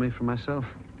delivered me from myself.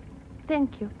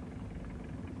 Thank you.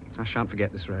 I shan't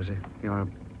forget this, Rosie. You're a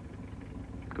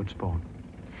good sport.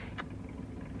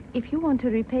 If you want to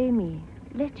repay me,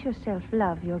 let yourself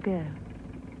love your girl.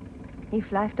 If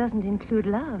life doesn't include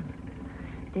love,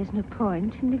 there's no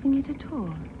point in living it at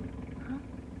all. Huh?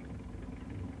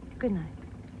 Good night.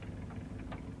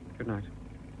 Good night.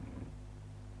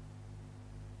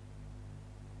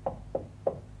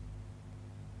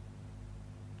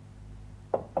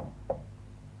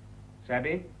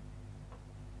 Sabby?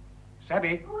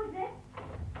 Sabby? Who is it?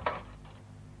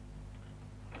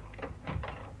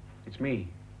 It's me,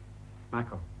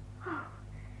 Michael. Oh,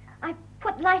 I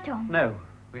put light on. No,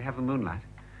 we have the moonlight.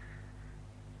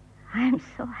 I am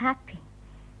so happy.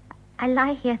 I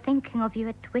lie here thinking of you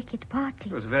at wicked party.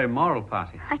 It was a very moral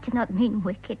party. I did not mean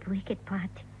wicked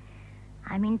party.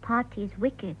 I mean party is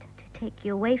wicked to take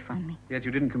you away from me. Yet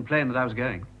you didn't complain that I was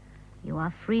going. You are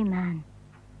a free man.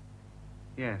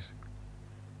 Yes.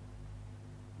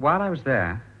 While I was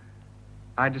there,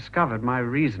 I discovered my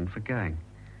reason for going.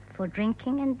 For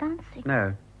drinking and dancing?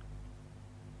 No.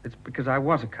 It's because I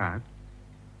was a coward.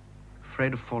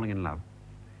 Afraid of falling in love.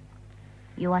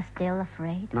 You are still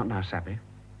afraid? Not now, Sappy.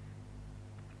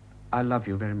 I love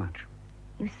you very much.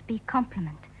 You speak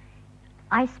compliment.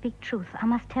 I speak truth. I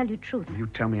must tell you truth. You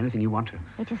tell me anything you want to.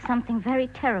 It is something very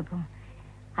terrible.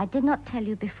 I did not tell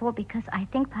you before because I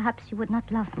think perhaps you would not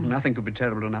love me. Nothing could be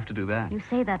terrible enough to do that. You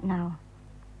say that now.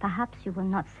 Perhaps you will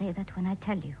not say that when I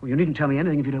tell you. Well, you needn't tell me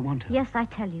anything if you don't want to. Yes, I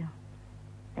tell you.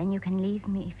 Then you can leave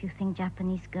me if you think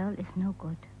Japanese girl is no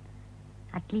good.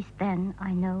 At least then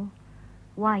I know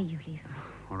why you leave me.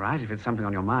 All right, if it's something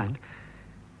on your mind.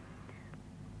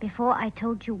 Before I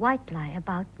told you white lie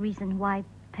about reason why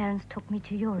parents took me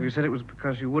to Europe. You said it was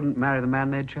because you wouldn't marry the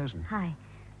man they'd chosen. Aye.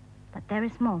 But there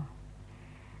is more.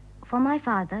 For my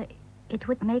father, it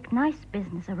would make nice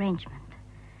business arrangement.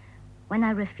 When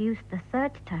I refused the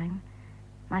third time,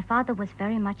 my father was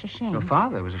very much ashamed. Your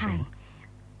father was ashamed?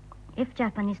 Aye. If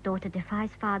Japanese daughter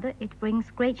defies father, it brings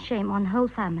great shame on whole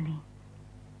family.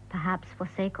 Perhaps for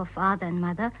sake of father and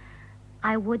mother,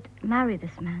 I would marry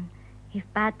this man if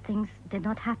bad things did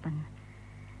not happen.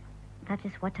 That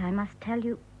is what I must tell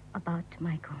you about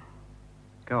Michael.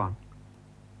 Go on.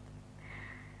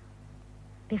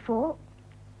 Before,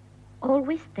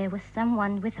 always there was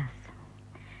someone with us.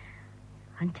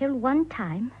 Until one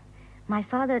time, my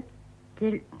father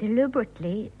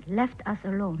deliberately left us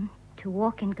alone to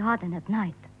walk in garden at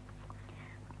night.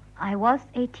 I was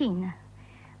 18,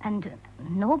 and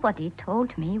nobody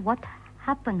told me what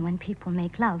happened when people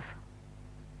make love.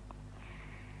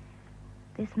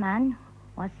 This man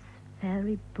was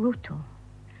very brutal.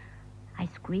 I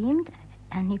screamed,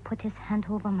 and he put his hand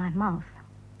over my mouth.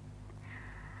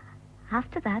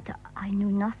 After that, I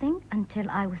knew nothing until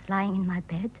I was lying in my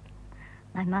bed,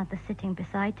 my mother sitting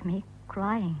beside me,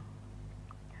 crying.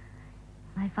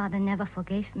 My father never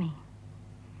forgave me.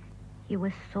 He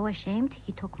was so ashamed,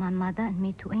 he took my mother and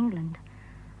me to England.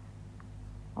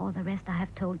 All the rest I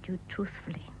have told you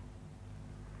truthfully.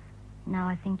 Now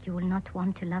I think you will not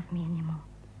want to love me anymore.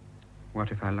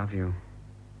 What if I love you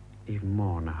even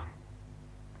more now?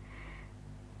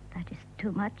 That is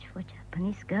too much for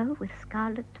Japanese girl with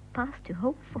scarlet past to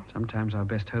hope for. Sometimes our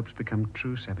best hopes become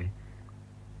true, Sabby.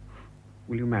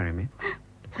 Will you marry me?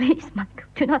 Please, Michael,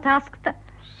 do not ask that.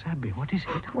 Sabby, what is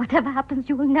it? Whatever happens,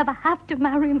 you will never have to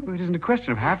marry me. Well, it isn't a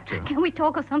question of have to. Can we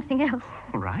talk of something else?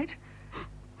 All right.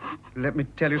 Let me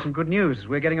tell you some good news.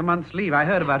 We're getting a month's leave. I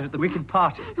heard about it at the wicked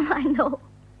party. I know.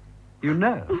 You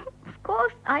know? Of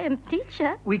course, I am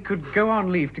teacher. We could go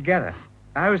on leave together.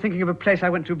 I was thinking of a place I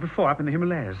went to before, up in the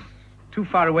Himalayas. Too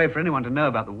far away for anyone to know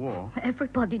about the war.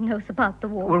 Everybody knows about the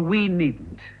war. Well, we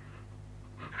needn't.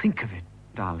 Think of it,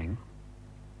 darling.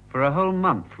 For a whole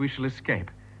month, we shall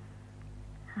escape.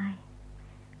 I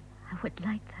would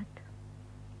like that.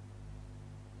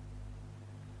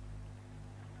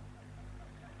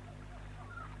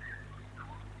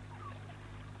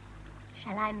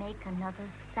 Shall I make another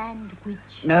sandwich?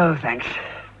 No, thanks.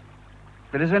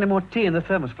 But is there any more tea in the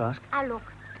thermos flask? Ah, look.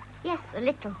 Yes, a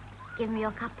little. Give me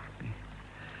your cup.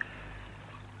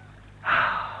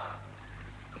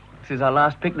 This is our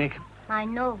last picnic. I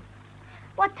know.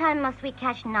 What time must we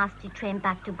catch nasty train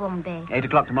back to Bombay? 8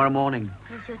 o'clock tomorrow morning.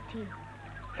 Here's your tea.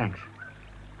 Thanks.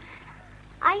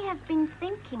 I have been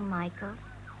thinking, Michael.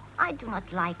 I do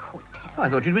not like hotels. Oh, I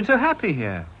thought you'd been so happy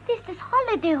here. This is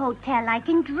holiday hotel like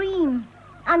in Dream.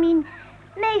 I mean,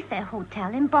 Mayfair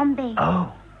Hotel in Bombay.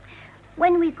 Oh.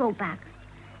 When we go back,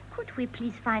 could we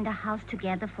please find a house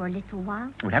together for a little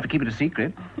while? We'd have to keep it a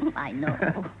secret. I know.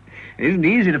 It isn't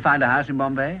easy to find a house in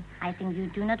Bombay. I think you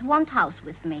do not want house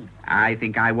with me. I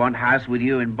think I want house with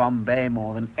you in Bombay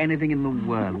more than anything in the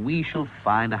world. We shall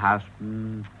find a house.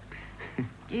 Do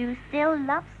you still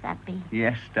love Sappy?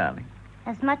 Yes, darling.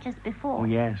 As much as before? Oh,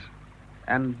 yes.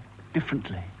 And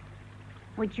differently.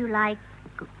 Would you like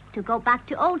to go back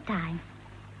to old times?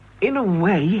 In a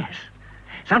way, yes.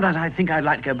 Sometimes I think I'd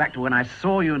like to go back to when I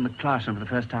saw you in the classroom for the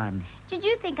first time. Did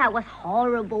you think I was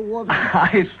horrible woman?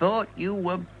 I thought you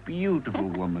were beautiful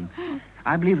woman.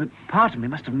 I believe that part of me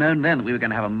must have known then that we were going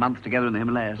to have a month together in the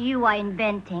Himalayas. You are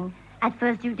inventing. At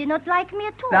first you did not like me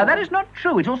at all. Now, that is not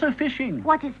true. It's also fishing.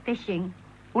 What is fishing?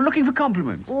 Well, looking for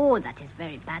compliments. Oh, that is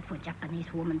very bad for a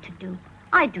Japanese woman to do.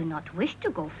 I do not wish to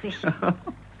go fishing.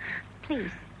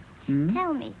 Please,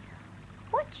 tell me,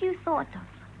 What you thought of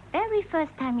very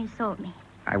first time you saw me?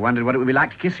 I wondered what it would be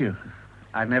like to kiss you.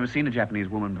 I've never seen a Japanese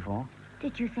woman before.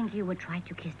 Did you think you would try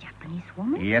to kiss Japanese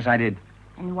woman? Yes, I did.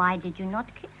 And why did you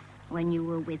not kiss when you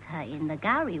were with her in the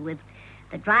gharry with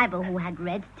the driver who had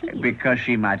red teeth? Because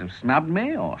she might have snubbed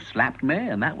me or slapped me,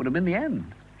 and that would have been the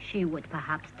end. She would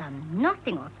perhaps done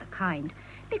nothing of the kind,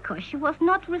 because she was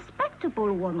not a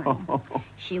respectable woman.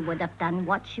 She would have done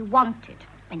what she wanted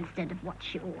instead of what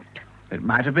she ought. It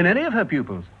might have been any of her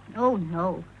pupils. Oh,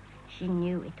 no. She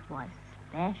knew it was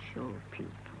special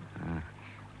pupil.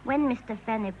 When Mr.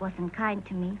 Fenwick wasn't kind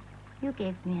to me, you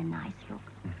gave me a nice look.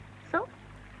 So,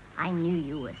 I knew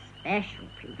you were special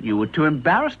pupil. You were too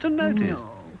embarrassed to notice.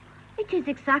 No. It is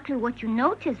exactly what you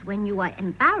notice when you are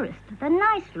embarrassed, the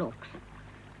nice looks.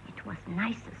 It was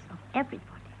nicest of everybody.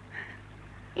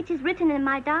 It is written in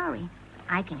my diary.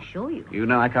 I can show you. You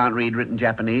know I can't read written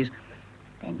Japanese.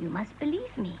 Then you must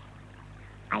believe me.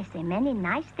 I say many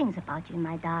nice things about you in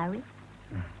my diary.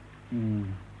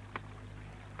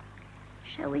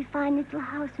 Shall we find a little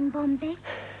house in Bombay?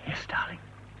 Yes, darling.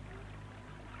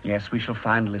 Yes, we shall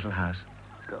find a little house.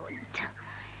 Good.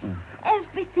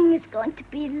 Everything is going to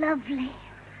be lovely.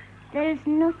 There is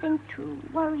nothing to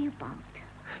worry about.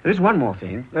 There is one more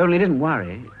thing, only it isn't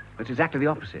worry. It's exactly the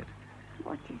opposite.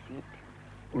 What is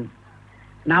it?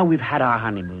 Now we've had our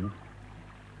honeymoon.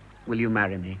 Will you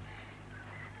marry me?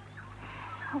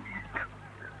 Oh, my God.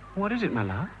 What is it, my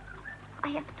love? I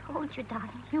have told you,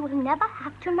 darling, you will never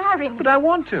have to marry me. But I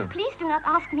want to. Please do not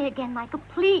ask me again, Michael,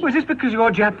 please. Well, is this because you're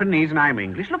Japanese and I'm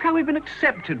English? Look how we've been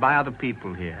accepted by other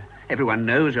people here. Everyone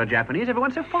knows you're Japanese.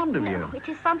 Everyone's so fond of you. No, it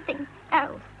is something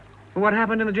else. Well, what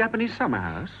happened in the Japanese summer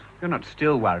house? You're not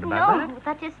still worried about that? No,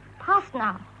 that is past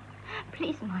now.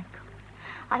 Please, Michael,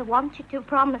 I want you to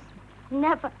promise me.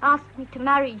 Never ask me to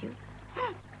marry you.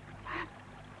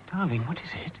 Darling, what is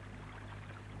it?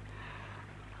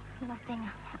 Nothing.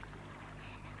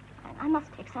 I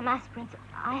must take some aspirins.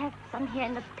 I have some here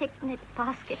in the picnic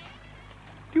basket.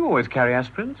 Do you always carry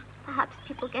aspirins? Perhaps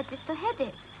people get with the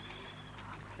headache.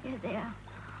 Here they are.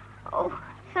 Oh,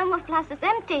 thermos is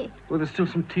empty. Well, there's still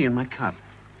some tea in my cup.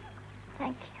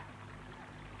 Thank you.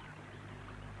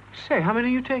 Say, how many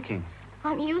are you taking?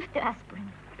 I'm used to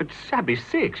aspirin. But Sabby,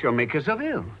 6. You'll make yourself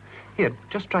ill. Here,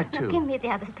 just try 2. Now, give me the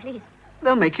others, please.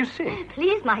 They'll make you sick.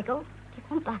 Please, Michael. Give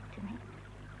them back to me.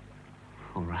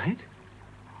 All right.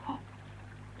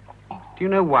 Do you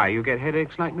know why you get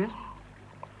headaches like this?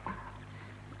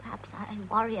 Perhaps I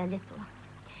worry a little.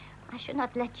 I should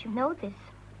not let you know this.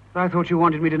 I thought you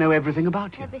wanted me to know everything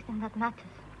about you. Everything that matters.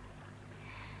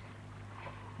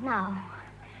 Now,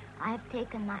 I have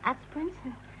taken my aspirins,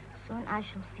 and soon I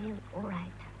shall feel all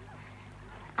right.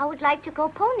 I would like to go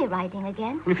pony riding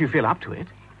again. Well, if you feel up to it.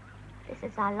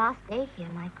 This is our last day here,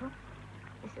 Michael.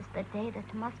 This is the day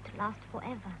that must last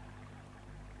forever.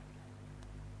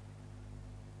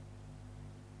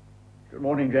 Good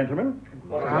morning, gentlemen. Good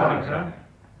morning, sir.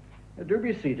 Do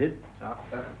be seated.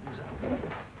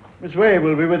 Miss Way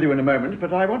will be with you in a moment,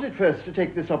 but I wanted first to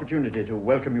take this opportunity to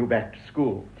welcome you back to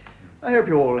school. I hope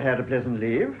you all had a pleasant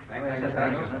leave. Thank you,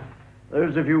 sir.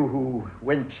 Those of you who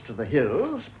went to the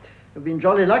hills have been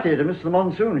jolly lucky to miss the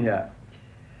monsoon here.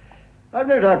 I've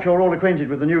no doubt you're all acquainted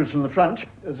with the news from the front.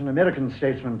 As an American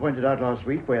statesman pointed out last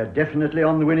week, we're definitely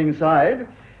on the winning side.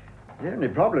 The only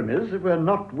problem is that we're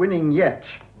not winning yet.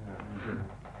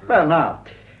 Well, now,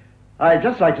 I'd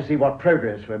just like to see what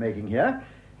progress we're making here.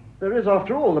 There is,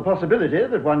 after all, the possibility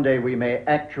that one day we may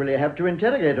actually have to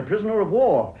interrogate a prisoner of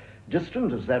war,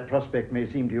 distant as that prospect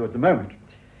may seem to you at the moment.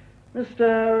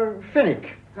 Mr.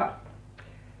 Fenwick.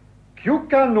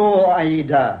 Kyuka no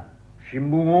aida,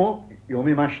 shimbun o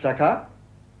yomimashita ka?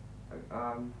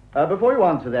 Before you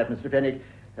answer that, Mr. Fenwick,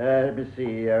 let me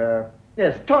see.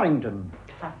 Yes, Torrington.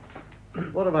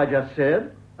 What have I just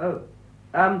said? Oh,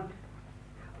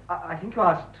 I think you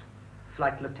asked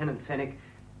Flight Lieutenant Fenwick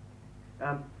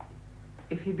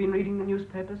if he'd been reading the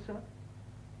newspapers, sir?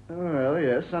 Oh, well,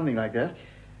 yes, something like that.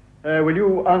 Will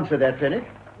you answer that, Fenwick?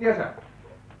 Yes,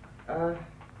 sir.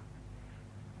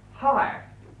 Hi.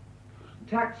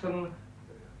 Taxon,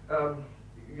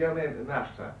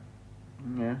 Yomimashita.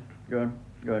 Yeah, go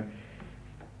on.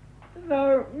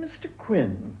 Now, Mr.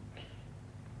 Quinn,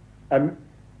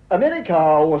 America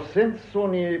o senso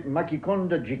ni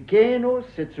makikonda jikeno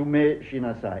setsume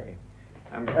shinasai.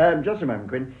 Just a moment,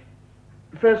 Quinn.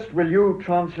 First, will you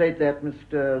translate that,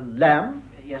 Mr. Lamb?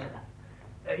 Yes,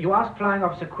 sir. You asked Flying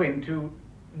Officer Quinn to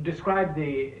describe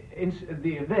the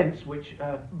events which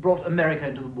brought America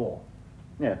into the war.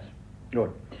 Yes,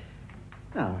 good.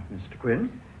 Now, Mr.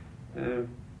 Quinn.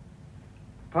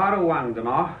 Patron-only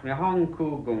no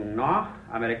Nihonku gun no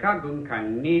America gun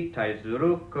kan ni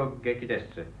taizuru kogeki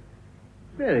desu.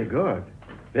 Very good.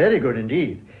 Very good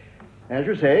indeed. As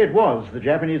you say, it was the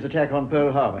Japanese attack on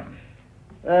Pearl Harbor.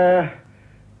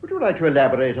 Would you like to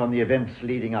elaborate on the events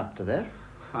leading up to that?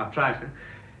 I'll try, sir.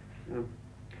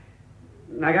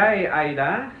 Nagai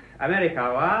aida, America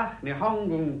wa Nihon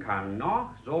gun kan no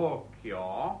zoukyo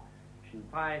o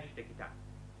shinpai shite kita.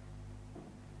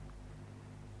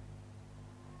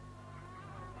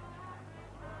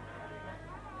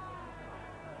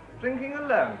 Drinking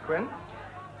alone, Quinn?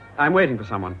 I'm waiting for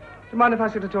someone. Do you mind if I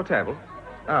sit at your table?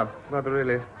 Oh, well, there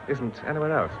really isn't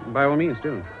anywhere else. By all means,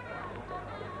 do.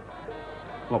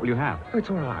 What will you have? Oh, it's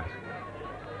all right.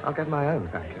 I'll get my own,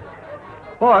 thank you.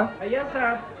 Boy, Yes,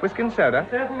 sir. whiskey and soda.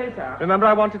 Certainly, sir. Remember,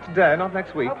 I want it today, not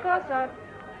next week. Of course, sir.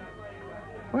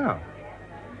 Well,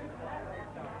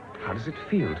 how does it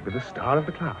feel to be the star of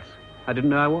the class? I didn't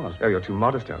know I was. Oh, you're too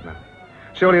modest, old man.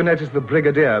 Surely you noticed the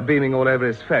brigadier beaming all over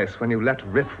his face when you let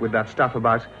rip with that stuff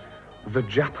about the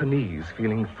Japanese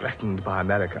feeling threatened by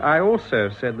America. I also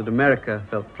said that America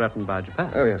felt threatened by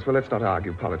Japan. Oh, yes, well, let's not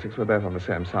argue politics. We're both on the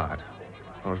same side.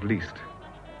 Or at least,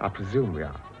 I presume we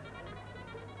are.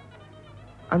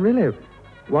 I really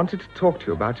wanted to talk to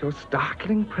you about your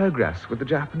startling progress with the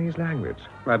Japanese language.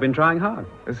 I've been trying hard.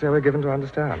 So we're given to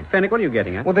understand. Fenwick, what are you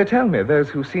getting at? Well, they tell me, those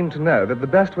who seem to know, that the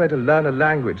best way to learn a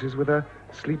language is with a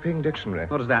sleeping dictionary.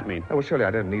 What does that mean? Oh, well, surely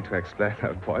I don't need to explain,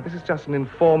 old boy. This is just an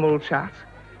informal chat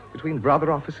between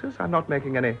brother officers. I'm not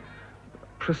making any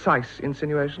precise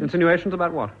insinuations. Insinuations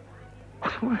about what?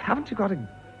 Well, haven't you got a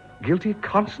guilty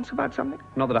conscience about something?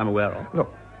 Not that I'm aware of.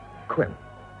 Look, Quinn,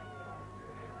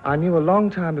 I knew a long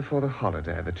time before the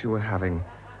holiday that you were having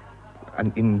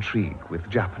an intrigue with the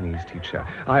Japanese teacher.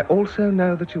 I also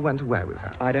know that you went away with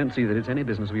her. I don't see that it's any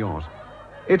business of yours.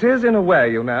 It is in a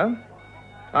way, you know.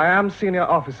 I am senior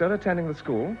officer attending the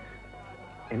school.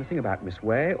 Anything about Miss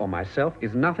Way or myself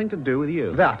is nothing to do with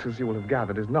you. That, as you will have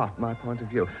gathered, is not my point of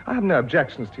view. I have no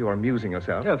objections to your amusing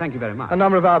yourself. Oh, thank you very much. A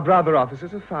number of our brother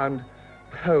officers have found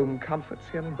home comforts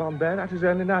here in Bombay. That is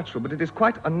only natural, but it is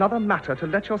quite another matter to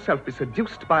let yourself be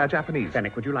seduced by a Japanese.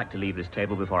 Fenwick, would you like to leave this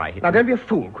table before I hit Now, you? don't be a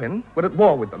fool, Quinn. We're at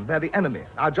war with them. They're the enemy.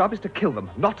 Our job is to kill them,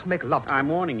 not make love to them. I'm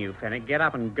warning you, Fenwick. Get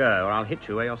up and go, or I'll hit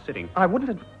you where you're sitting. I wouldn't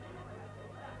have...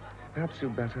 Perhaps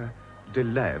you'd better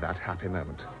delay that happy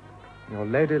moment. Your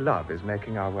lady love is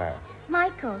making our way.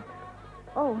 Michael.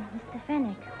 Oh, Mr.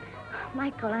 Fenwick.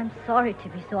 Michael, I'm sorry to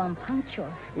be so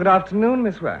unpunctual. Good afternoon,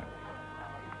 Miss Ware.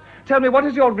 Tell me, what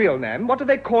is your real name? What do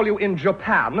they call you in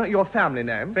Japan, your family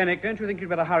name? Fenwick, don't you think you'd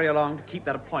better hurry along to keep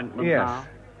that appointment Yes, now?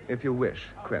 if you wish,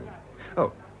 Quinn.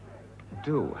 Oh,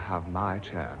 do have my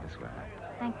chair, Miss Ware.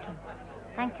 Thank you.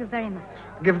 Thank you very much.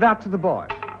 Give that to the boy.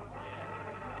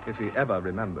 If he ever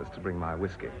remembers to bring my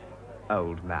whiskey.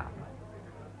 Old man.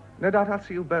 No doubt I'll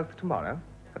see you both tomorrow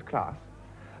at class.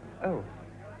 Oh.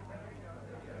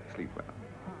 Sleep well.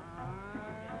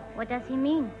 What does he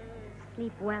mean?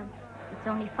 Sleep well. It's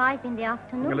only 5 in the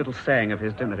afternoon. A little saying of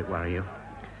his, don't let it worry you.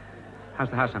 How's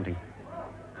the house hunting?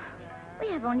 We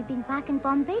have only been back in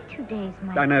Bombay 2 days,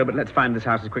 Michael. I know, but let's find this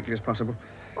house as quickly as possible.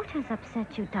 What has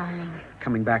upset you, darling?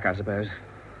 Coming back, I suppose.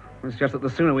 It's just that the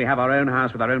sooner we have our own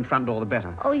house with our own front door, the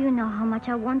better. Oh, you know how much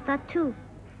I want that, too.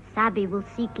 Sabby will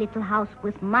seek little house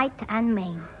with might and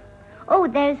main. Oh,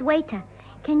 there's waiter.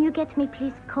 Can you get me,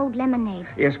 please, cold lemonade?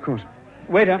 Yes, of course.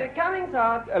 Waiter. Coming,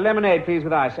 sir. A lemonade, please,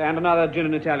 with ice, and another gin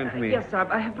and Italian for me. Yes, sir.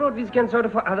 I have brought whiskey and soda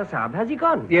for other, sir. Has he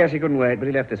gone? Yes, he couldn't wait, but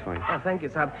he left this for you. Oh, thank you,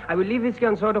 sir. I will leave whiskey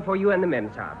and soda for you and the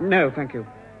men, sir. No, thank you.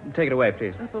 Take it away,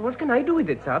 please. But what can I do with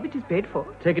it, sir? It is paid for.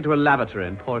 Take it to a lavatory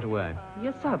and pour it away.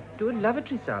 Yes, sir. To a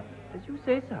lavatory, sir. As you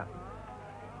say, sir.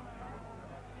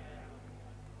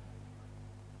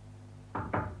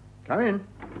 Come in.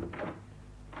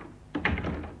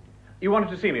 You wanted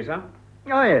to see me, sir?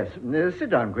 Oh, yes. Sit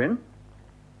down, Quinn.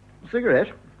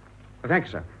 Cigarette? Oh, thank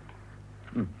you, sir.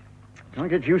 Can't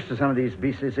get used to some of these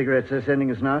beastly cigarettes they're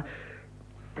sending us now.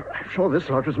 I'm sure this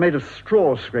lot was made of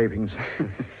straw scrapings.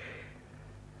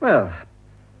 Well,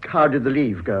 how did the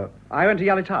leave go? I went to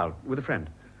Yalital with a friend.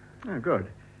 Oh, good.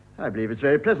 I believe it's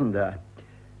very pleasant there.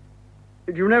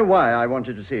 Do you know why I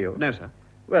wanted to see you? No, sir.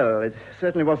 Well, it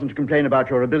certainly wasn't to complain about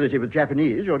your ability with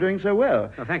Japanese. You're doing so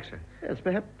well. Oh, thanks, sir. Yes,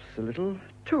 perhaps a little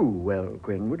too well,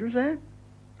 Quinn, would you say?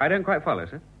 I don't quite follow,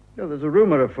 sir. Well, there's a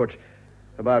rumor afoot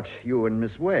about you and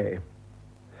Miss Way.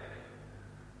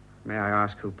 May I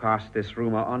ask who passed this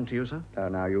rumor on to you, sir?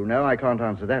 Now, you know I can't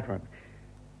answer that one.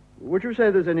 Would you say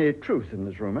there's any truth in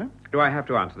this rumor? Do I have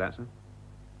to answer that, sir?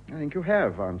 I think you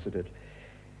have answered it.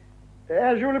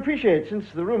 As you'll appreciate, since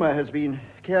the rumor has been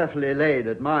carefully laid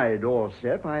at my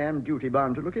doorstep, I am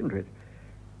duty-bound to look into it.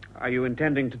 Are you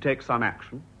intending to take some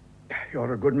action?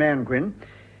 You're a good man, Quinn.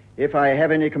 If I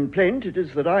have any complaint, it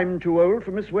is that I'm too old for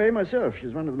Miss Way myself.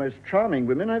 She's one of the most charming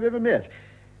women I've ever met,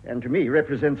 and to me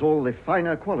represents all the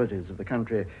finer qualities of the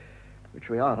country, which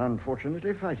we are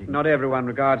unfortunately fighting. Not everyone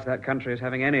regards that country as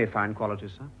having any fine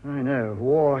qualities, sir. I know.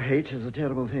 War-hate is a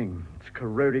terrible thing. It's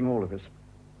corroding all of us.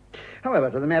 However,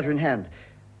 to the matter in hand,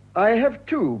 I have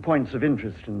 2 points of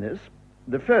interest in this.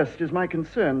 The first is my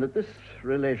concern that this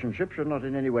relationship should not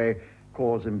in any way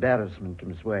cause embarrassment to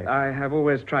Miss Way. I have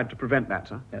always tried to prevent that,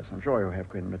 sir. Yes, I'm sure you have,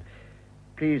 Quinn, but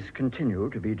please continue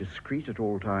to be discreet at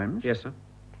all times. Yes, sir.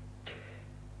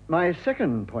 My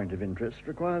second point of interest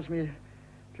requires me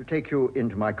to take you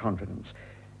into my confidence.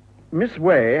 Miss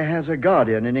Way has a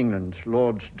guardian in England,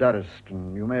 Lord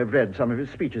Durriston. You may have read some of his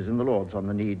speeches in the Lords on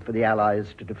the need for the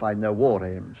Allies to define their war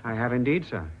aims. I have indeed,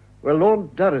 sir. Well,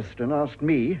 Lord Durriston asked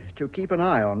me to keep an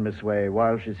eye on Miss Way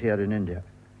while she's here in India.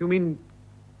 You mean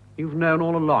you've known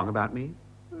all along about me?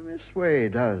 Miss Way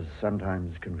does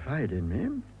sometimes confide in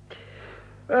me.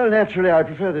 Well, naturally, I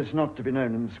prefer this not to be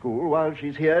known in the school. While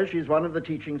she's here, she's one of the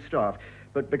teaching staff.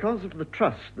 But because of the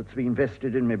trust that's been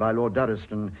vested in me by Lord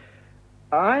Durriston,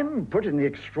 I'm put in the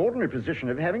extraordinary position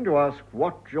of having to ask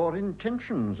what your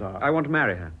intentions are. I want to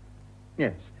marry her.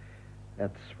 Yes,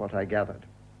 that's what I gathered.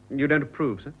 You don't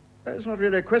approve, sir? It's not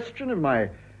really a question of my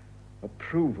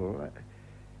approval.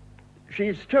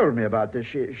 She's told me about this.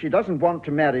 She doesn't want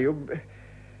to marry you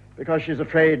because she's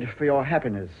afraid for your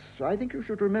happiness. So I think you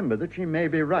should remember that she may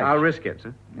be right. I'll risk it,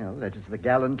 sir. No, that is the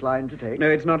gallant line to take. No,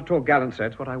 it's not at all gallant, sir.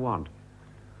 It's what I want.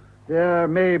 There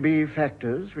may be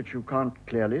factors which you can't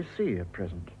clearly see at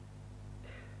present.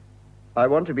 I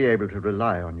want to be able to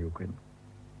rely on you, Quinn.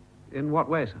 In what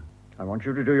way, sir? I want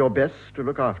you to do your best to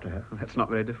look after her. That's not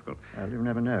very difficult. Well, you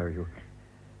never know.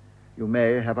 You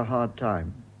may have a hard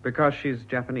time. Because she's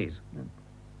Japanese?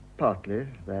 Partly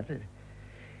that.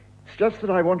 It's just that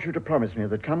I want you to promise me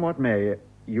that come what may,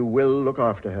 you will look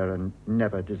after her and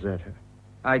never desert her.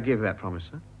 I give that promise,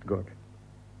 sir. Good.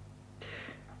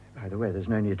 By the way, there's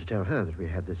no need to tell her that we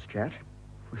had this chat.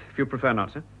 If you prefer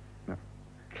not, sir. No.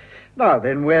 Now,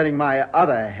 then, wearing my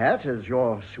other hat as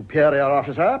your superior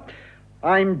officer,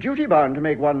 I'm duty-bound to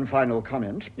make one final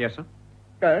comment. Yes, sir.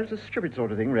 It's a stupid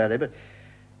sort of thing, really, but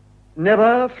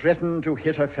never threaten to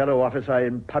hit a fellow officer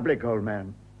in public, old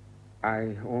man.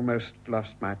 I almost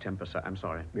lost my temper, sir. I'm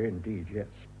sorry. Indeed, yes.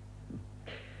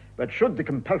 But should the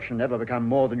compulsion ever become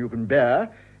more than you can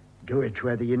bear, do it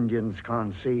where the Indians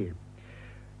can't see.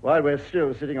 While we're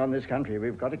still sitting on this country,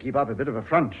 we've got to keep up a bit of a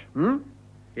front,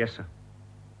 Yes, sir.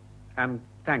 And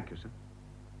thank you, sir.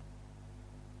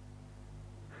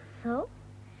 So,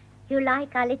 you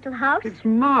like our little house? It's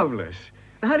marvelous.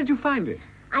 How did you find it?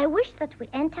 I wish that we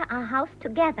enter our house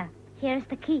together. Here's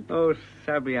the key. Oh,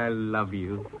 Sabby, I love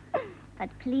you. But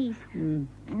please,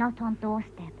 not on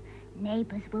doorstep.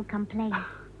 Neighbors will complain.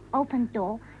 Open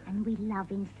door, and we love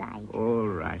inside. All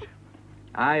right.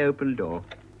 I open door.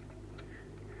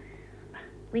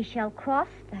 We shall cross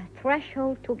the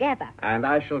threshold together. And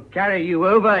I shall carry you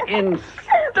over in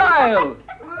style.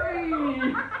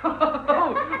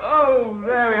 Oh,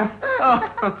 there we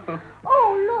are.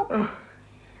 Oh, look.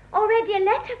 Already a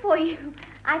letter for you.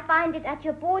 I find it at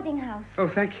your boarding house. Oh,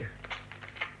 thank you.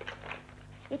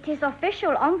 It is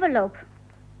official envelope.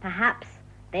 Perhaps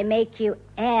they make you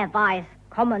Air Vice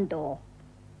Commodore.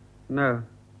 No.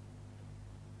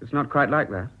 It's not quite like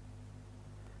that.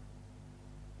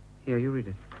 Here, you read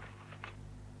it.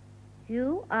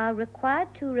 You are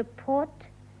required to report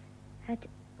at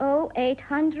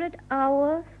 0800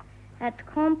 hours at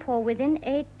Cawnpore within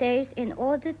 8 days in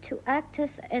order to act as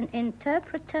an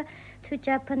interpreter to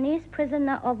Japanese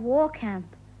prisoner of war camp.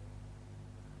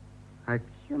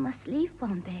 You must leave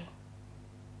Bombay.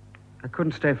 I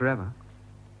couldn't stay forever.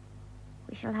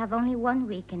 We shall have only 1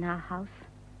 week in our house.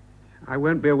 I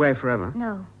won't be away forever.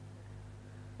 No.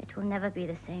 It will never be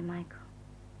the same, Michael.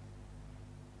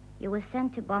 You were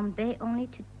sent to Bombay only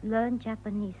to learn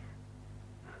Japanese.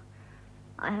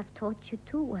 I have taught you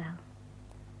too well.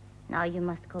 Now you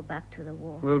must go back to the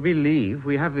war. Will we leave?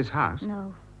 We have this house.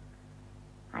 No.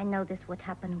 I know this would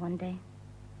happen one day.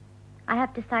 I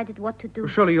have decided what to do.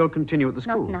 Well, surely you'll continue at the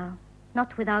school. Not now.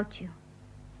 Not without you.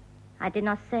 I did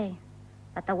not say,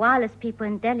 but the wireless people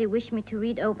in Delhi wish me to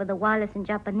read over the wireless in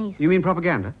Japanese. You mean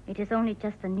propaganda? It is only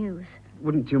just the news.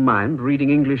 Wouldn't you mind reading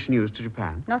English news to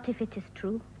Japan? Not if it is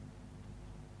true.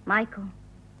 Michael,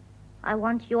 I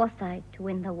want your side to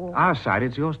win the war. Our side,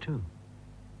 it's yours too.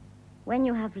 When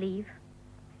you have leave,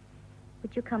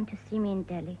 would you come to see me in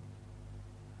Delhi?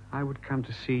 I would come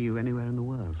to see you anywhere in the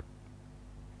world.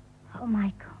 Oh,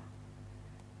 Michael,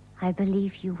 I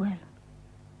believe you will.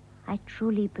 I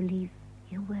truly believe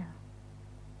you will.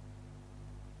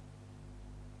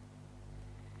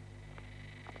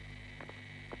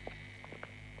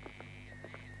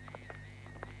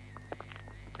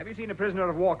 Have you seen a prisoner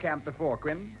of war camp before,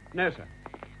 Quinn? No, sir.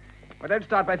 Well, don't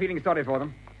start by feeling sorry for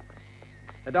them.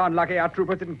 They're darn lucky our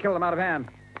troopers didn't kill them out of hand.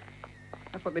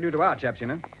 That's what they do to our chaps, you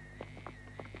know.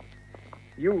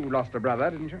 You lost a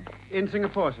brother, didn't you? In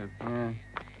Singapore, sir. Yeah,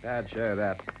 sad show,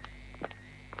 that.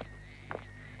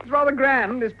 It's rather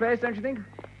grand, this place, don't you think?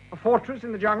 A fortress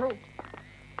in the jungle.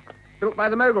 Built by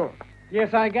the Mogul.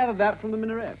 Yes, I gathered that from the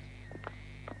minarets.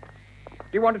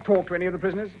 Do you want to talk to any of the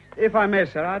prisoners? If I may,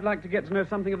 sir, I'd like to get to know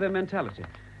something of their mentality.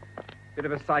 Bit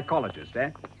of a psychologist,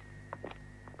 eh?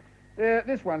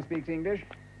 This one speaks English.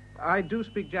 I do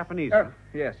speak Japanese. Oh,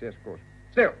 yes, of course.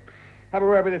 Still, have a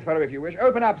word with this fellow if you wish.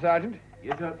 Open up, Sergeant.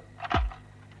 Yes, sir.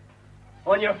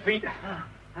 On your feet.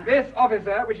 This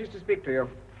officer wishes to speak to you.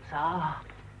 Sir.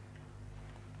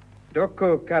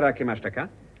 Doku kara kimashita ka?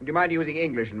 Do you mind using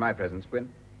English in my presence,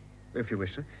 Quinn? If you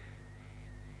wish, sir.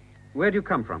 Where do you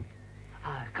come from?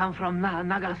 I come from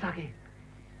Nagasaki.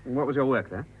 What was your work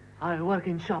there? I work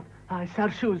in shop. I sell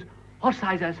shoes, horse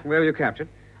sizes. Where were you captured?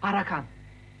 Arakan.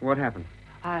 What happened?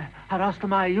 I lost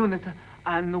my unit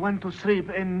and went to sleep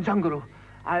in jungle.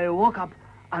 I woke up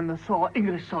and saw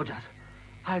English soldiers.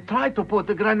 I tried to put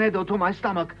the grenade to my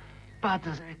stomach, but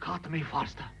they caught me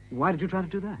first. Why did you try to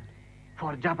do that?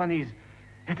 For Japanese,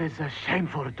 it is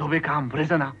shameful to become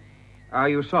prisoner. Are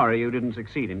you sorry you didn't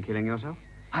succeed in killing yourself?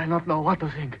 I don't know what to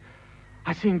think.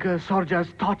 I think soldiers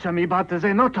torture me, but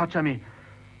they not torture me.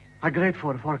 I'm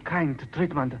grateful for kind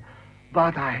treatment,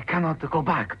 but I cannot go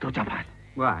back to Japan.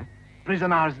 Why?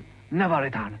 Prisoners never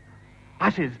return.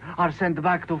 Ashes are sent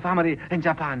back to family in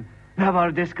Japan.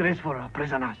 Never disgraceful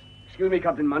prisoners. Excuse me,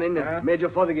 Captain Munning. Major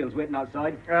Fothergill's waiting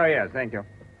outside. Oh, yes, thank you.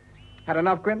 Had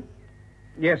enough, Quinn?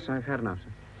 Yes, I've had enough,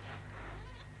 sir.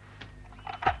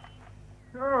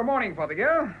 Oh, morning,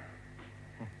 Fothergill.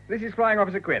 This is Flying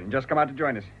Officer Quinn, just come out to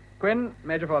join us. Quinn,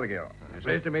 Major Fothergill.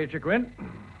 Pleased to meet you, Quinn.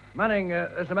 Manning,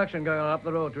 there's some action going on up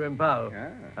the road to Impal. Yeah.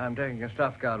 I'm taking a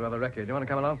staff car to have a recce. Do you want to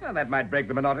come along? Well, that might break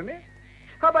the monotony.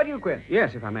 How about you, Quinn?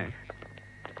 Yes, if I may.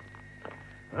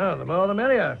 Well, the more the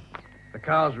merrier. The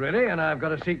car's ready, and I've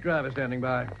got a Sikh driver standing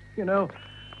by. You know,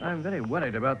 I'm very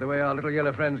worried about the way our little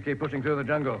yellow friends keep pushing through the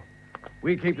jungle.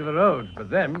 We keep to the roads, but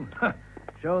them,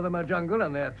 show them a jungle,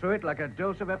 and they're through it like a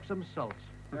dose of Epsom salts.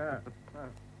 Yeah.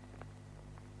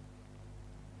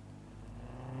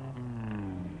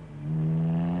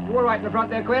 You all right in the front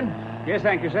there, Quinn? Yes,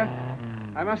 thank you, sir.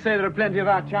 I must say there are plenty of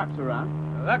our chaps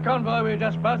around. That convoy we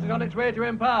just passed is on its way to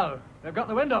Impal. They've got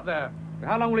the wind up there.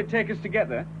 How long will it take us to get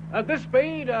there? At this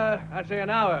speed, I'd say an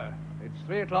hour. It's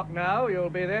 3 o'clock now. You'll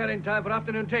be there in time for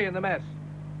afternoon tea in the mess.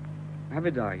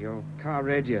 Avidar, your car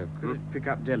radio, could it pick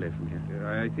up Delhi from here?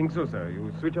 I think so, sir.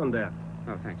 You switch on there.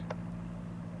 Oh, thanks.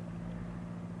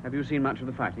 Have you seen much of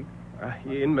the fighting?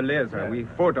 In Malaya, sir. We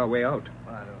fought our way out.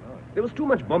 I don't know. There was too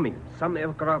much bombing. Some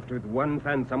aircraft with 1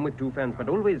 fan, some with 2 fans, but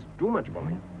always too much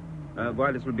bombing.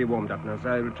 Wireless will be warmed up now,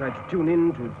 sir. I will try to tune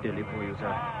in to Delhi for you,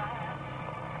 sir.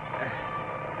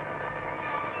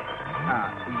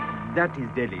 That is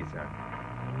Delhi, sir.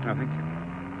 Oh, thank you.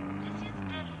 This is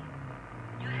Delhi.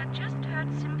 You have just heard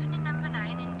Symphony No.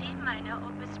 9 in D minor,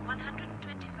 Opus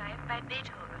 125 by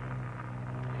Beethoven.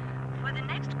 For the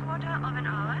next quarter of an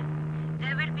hour,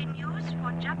 there will be news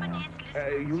for Japanese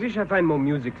listeners. You wish I find more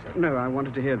music, sir? No, I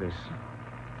wanted to hear this.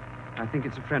 I think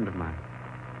it's a friend of mine.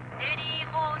 Delhi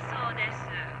放送です。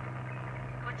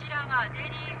こちらはデリ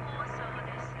ー放送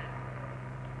です。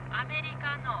アメリ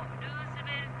カのルーズ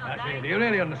ベルト大統領。 Do you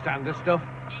really understand this stuff?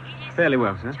 Fairly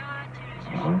well, sir.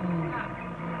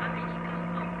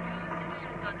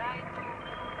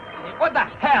 What the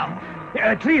hell?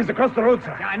 Trees across the road,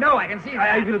 sir. I know, I can see that.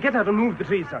 I will get out and move the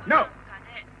trees, sir. No!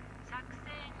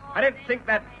 I don't think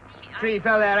that tree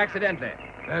fell there accidentally.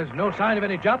 There's no sign of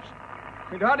any Japs?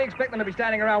 You'd hardly expect them to be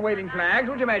standing around waving flags,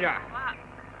 would you, Major?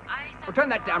 Well, turn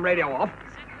that damn radio off.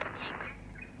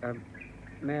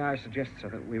 May I suggest, sir,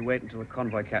 that we wait until the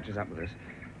convoy catches up with us.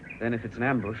 Then if it's an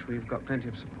ambush, we've got plenty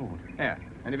of support. Yeah,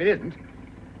 and if it isn't,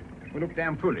 we look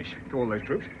damn foolish to all those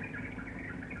troops.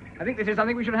 I think this is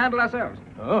something we should handle ourselves.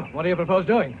 Oh, what do you propose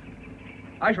doing?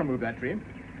 I shall move that tree.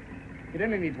 It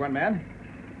only needs 1 man.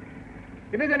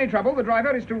 If there's any trouble, the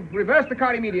driver is to reverse the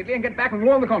car immediately and get back and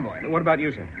warn the convoy. What about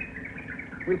you, sir?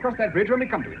 We'll cross that bridge when we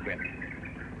come to it, Quinn.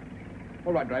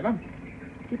 All right, driver.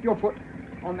 Keep your foot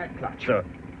on that clutch. Sir.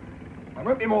 I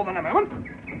won't be more than a moment.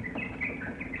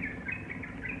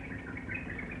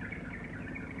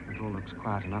 It all looks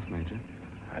quiet enough, Major.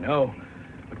 I know,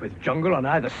 but with jungle on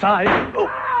either side... Oh!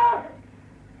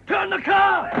 Turn the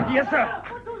car! Yes, sir.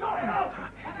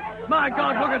 My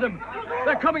God, look at them.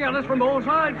 They're coming at us from all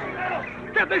sides.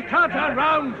 Get this car turned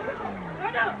round.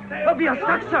 We are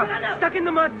stuck, sir. Stuck in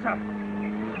the mud, sir.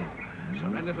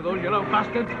 Surrender to those yellow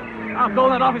bastards. I'll blow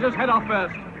that officer's head off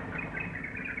first.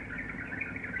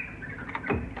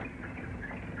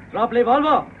 Drop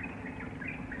revolver.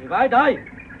 If I die,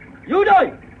 you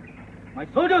die. My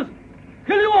soldiers,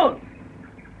 kill you all.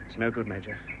 It's no good,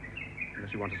 Major.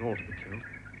 Unless you want us all to be killed.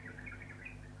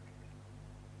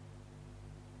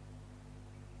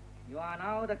 You are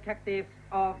now the captives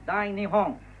of Dai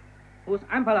Nihon, whose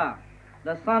emperor,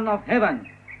 the son of heaven,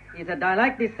 is a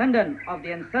direct descendant of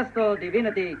the ancestral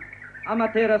divinity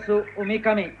Amaterasu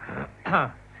Umikami.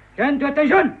 Turn to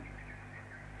attention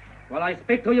while I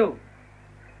speak to you.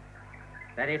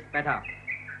 That is better.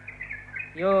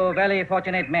 You very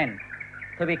fortunate men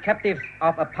to be captives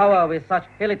of a power with such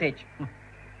heritage.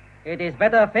 It is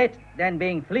better fate than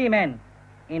being free men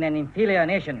in an inferior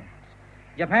nation.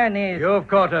 Japan is... You've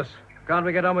caught us. Can't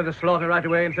we get on with the slaughter right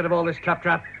away instead of all this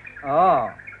claptrap? Oh,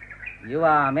 you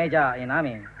are major in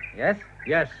army, yes?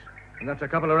 Yes, and that's a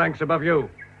couple of ranks above you.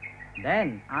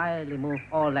 Then I remove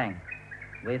all rank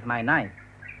with my knife.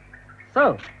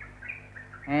 So,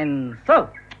 and so.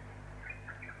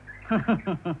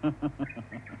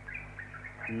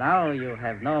 Now you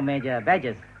have no major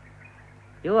badges.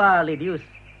 You are reduced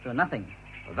to nothing.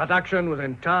 That action was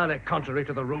entirely contrary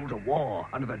to the rules of war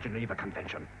under the Geneva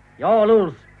Convention. Your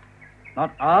rules,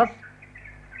 not ours.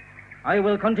 I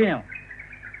will continue.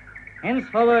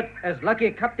 Henceforward, as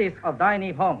lucky captives of Dai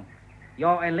Nihon,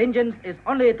 your allegiance is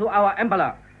only to our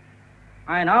emperor.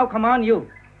 I now command you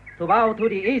to bow to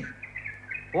the east,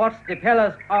 towards the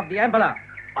pillars of the emperor.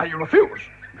 I refuse.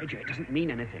 Major, it doesn't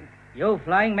mean anything. You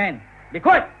flying men, be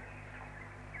quiet!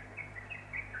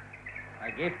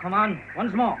 I give command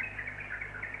once more.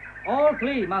 All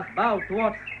three must bow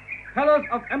towards pillars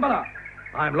of emperor.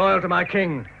 I'm loyal to my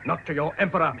king, not to your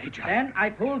emperor. Major. Then I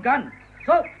pull gun.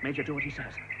 So. Major, do what he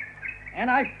says. And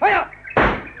I fire!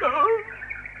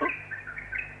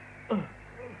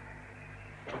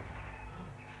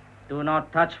 Do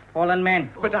not touch fallen men.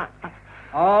 But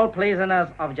All prisoners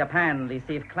of Japan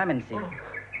receive clemency.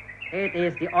 It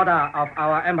is the order of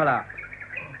our emperor.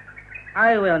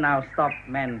 I will now stop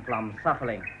men from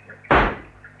suffering.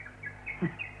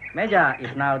 Major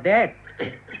is now dead,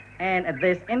 and at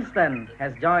this instant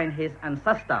has joined his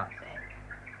ancestors.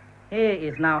 He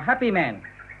is now happy man,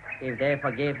 if they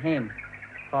forgive him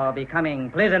for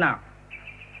becoming prisoner.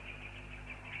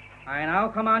 I now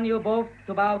command you both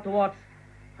to bow towards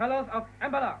pillars of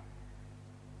emperor.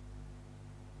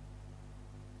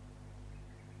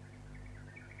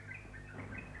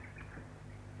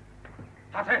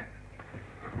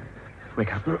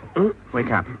 Wake up.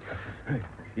 Wake up.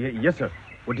 Yes, sir.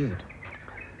 What is it?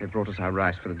 They brought us our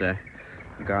rice for the day.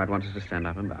 The guard wants us to stand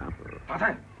up and bow.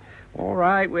 Father. All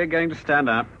right, we're going to stand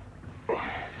up.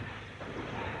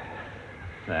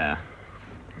 There.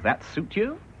 Does that suit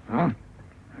you?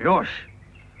 Yosh.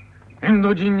 イン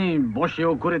ド人に帽子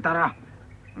をくれたら、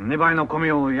2倍の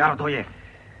米をやると言え。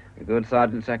 The good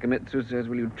Sergeant Sakamitsu says,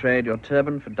 will you trade your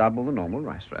turban for double the normal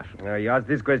rice ration? I asked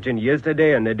this question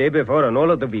yesterday and the day before and all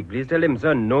of the week. Please tell him,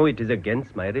 sir, no, it is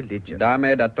against my religion.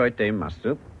 Dame datoite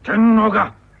masu. 天皇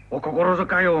がお心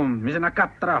遣いを見せなか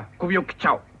ったら首を切っち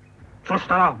ゃう。そし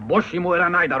たら帽子もいら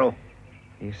ないだろ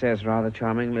う。 He says rather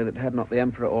charmingly that had not the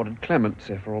Emperor ordered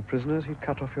clemency for all prisoners, he'd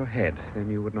cut off your head. Then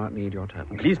you would not need your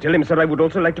turban. Please tell him, sir, I would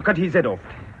also like to cut his head off.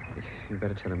 You'd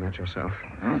better tell him that yourself.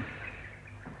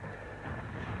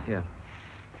 Here.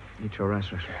 Eat your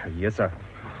rice ration. Yes, sir.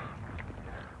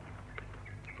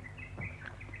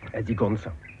 Has he gone,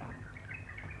 sir?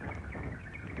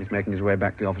 He's making his way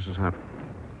back to the officer's hut.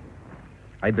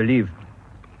 I believe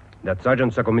that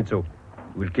Sergeant Sakamitsu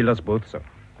will kill us both, sir.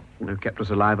 They've kept us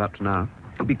alive up to now.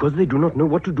 Because they do not know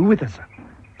what to do with us, sir.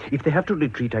 If they have to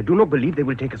retreat, I do not believe they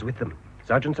will take us with them.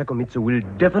 Sergeant Sakamitsu will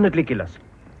definitely kill us.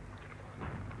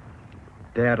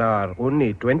 There are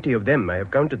only 20 of them. I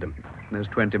have counted them. Those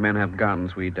 20 men have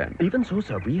guns, we don't. Even so,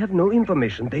 sir, we have no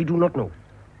information they do not know.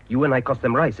 You and I cost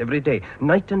them rice every day.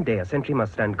 Night and day, a sentry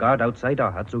must stand guard outside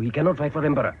our hut so he cannot fight for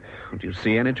Emperor. Do you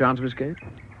see any chance of escape?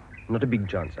 Not a big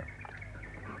chance, sir.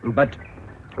 But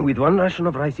with one ration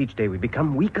of rice each day, we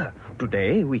become weaker.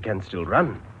 Today, we can still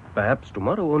run. Perhaps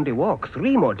tomorrow only walk.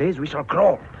 3 more days, we shall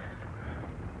crawl.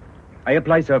 I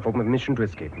apply, sir, for permission to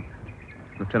escape.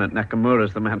 Lieutenant Nakamura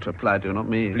is the man to apply to, not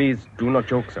me. Please, do not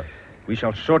joke, sir. We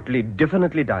shall shortly,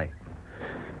 definitely die.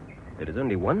 There is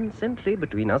only one sentry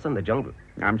between us and the jungle.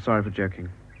 I'm sorry for joking.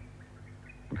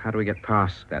 But how do we get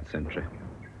past that sentry?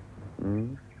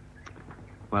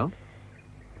 Well?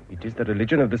 It is the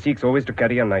religion of the Sikhs always to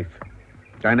carry a knife.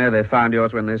 I know they found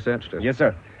yours when they searched it. Yes,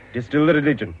 sir. It is still the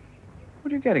religion.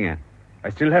 What are you getting at? I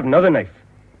still have another knife.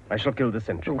 I shall kill the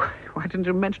sentry. Why didn't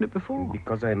you mention it before?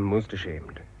 Because I am most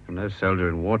ashamed. No soldier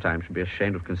in wartime should be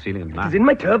ashamed of concealing a knife. It is in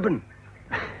my turban.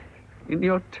 In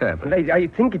your turban? I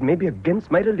think it may be against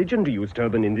my religion to use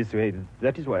turban in this way.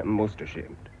 That is why I'm most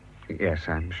ashamed. Yes,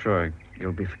 I'm sure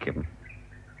you'll be forgiven.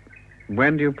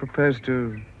 When do you propose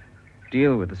to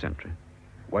deal with the sentry?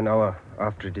 1 hour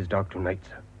after it is dark tonight,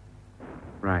 sir.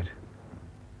 Right.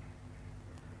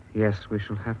 Yes, we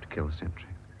shall have to kill the sentry.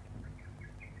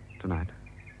 Tonight.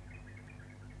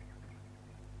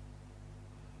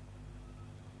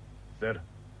 Sir.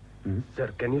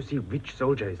 Sir, can you see which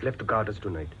soldier is left to guard us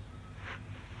tonight?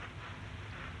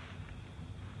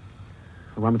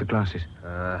 The one with the glasses.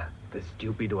 Ah, the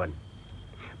stupid one.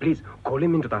 Please, call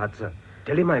him into the hut, sir.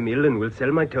 Tell him I'm ill and will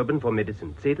sell my turban for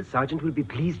medicine. Say the sergeant will be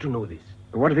pleased to know this.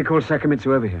 What if he calls Sakamitsu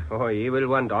over here? Oh, he will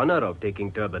want honor of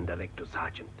taking turban direct to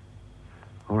sergeant.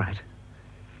 All right.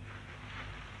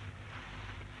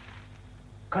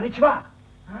 Konnichiwa.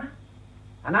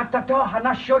 Anata to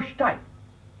hanashi o shitai.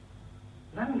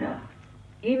 Nanda?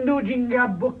 Indo人が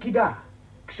勃起だ。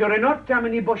それのため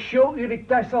に募集を入れ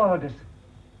たそうです。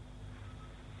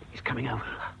He's coming over.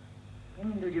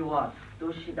 Indoはど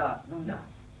うしたのだ?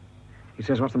 He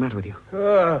says, what's the matter with you?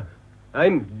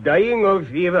 I'm dying of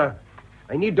fever.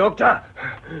 I need doctor.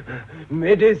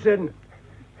 Medicine.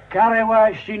 Kare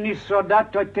wa shiniso da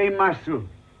to itemasu.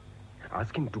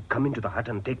 Ask him to come into the hut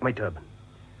and take my turban.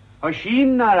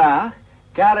 Hoshin nara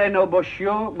kare no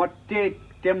boshu motte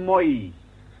te moi.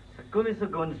 He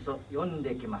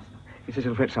says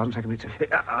he'll fetch Sergeant Sakamitsu.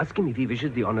 Ask him if he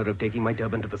wishes the honor of taking my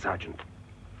turban to the sergeant.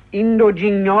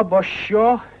 Indo-jin no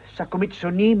bosho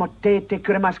Sakamitsu ni motte te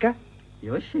kuremasu ka?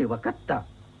 Yoshi, wakatta.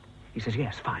 He says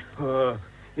yes, fine.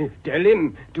 Tell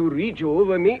him to reach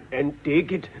over me and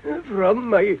take it from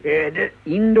my head.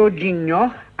 Indo-jin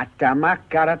no atama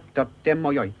kara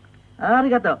tottemo yoi.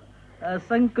 Arigato.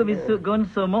 Sankumitsu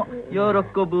gonso mo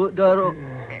yorokobu daro.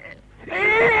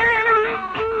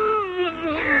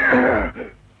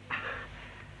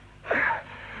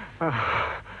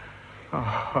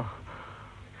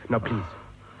 Now,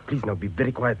 please, now be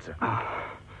very quiet, sir.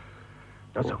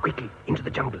 Now, sir, quickly, into the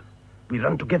jungle. We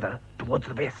run together towards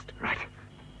the west. Right.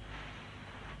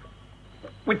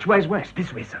 Which way's west?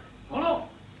 This way, sir.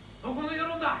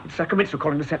 It's Sakamitsu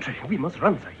calling the sentry. We must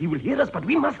run, sir. He will hear us, but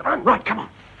we must run. Right, come on.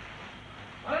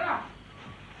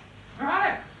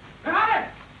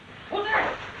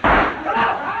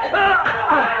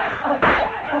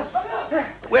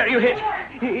 Where are you hit?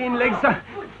 In legs, sir.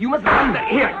 You must run.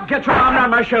 Here, get your arm around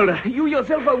my shoulder. You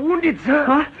yourself are wounded, sir.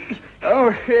 Huh?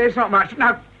 Oh, it's not much.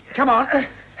 Now, come on.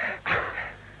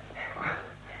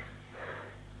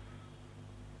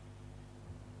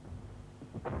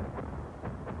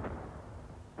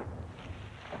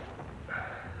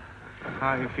 How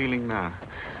are you feeling now?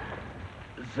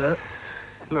 Sir?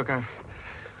 Look, I've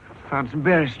found some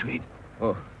berries to eat.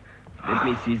 Oh, let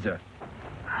me see, sir.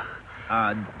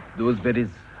 Those berries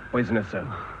poisonous, sir.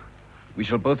 We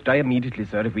shall both die immediately,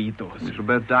 sir, if we eat those. We shall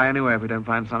both die anyway if we don't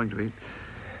find something to eat.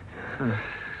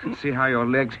 See how your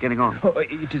leg's getting on. Oh,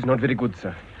 it is not very good,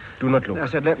 sir. Do not look. I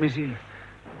said, let me see.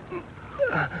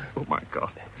 Oh, my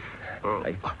God. Oh.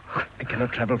 I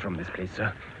cannot travel from this place,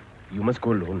 sir. You must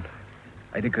go alone.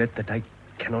 I regret that I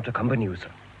cannot accompany you,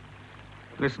 sir.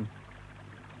 Listen.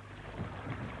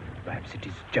 Perhaps it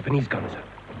is Japanese guns, sir.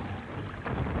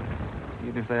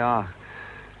 Even if they are,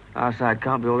 our side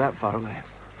can't be all that far away.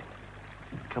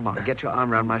 Come on, get your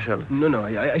arm around my shoulder. No,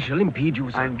 I shall impede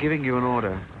you, sir. I'm giving you an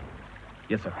order.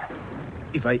 Yes, sir.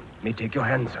 If I may take your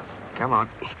hand, sir. Come on.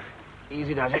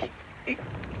 Easy does it.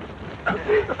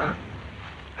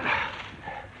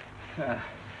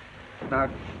 Now,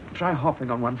 try hopping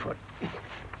on one foot.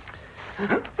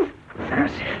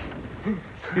 That's it.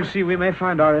 You see, we may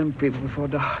find our own people before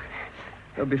dark.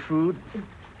 There'll be food,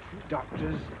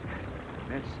 doctors,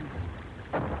 medicine.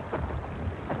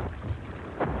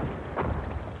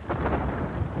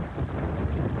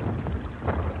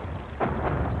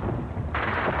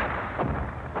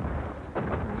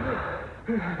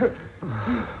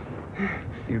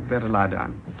 You'd better lie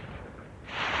down.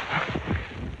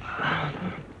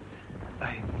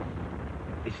 I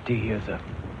stay here, sir.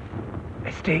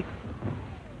 I stay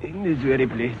in this very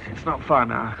place. It's not far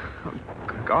now. Oh,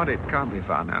 God, it can't be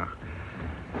far now.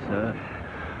 Sir.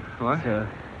 What? Sir,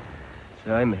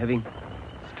 I'm having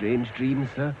strange dreams,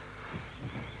 sir.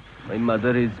 My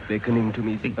mother is beckoning to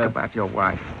me. Think about your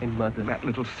wife. My mother. That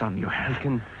little son you have. I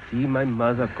can see my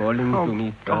mother calling to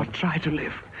me. God, try to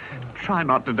live. Try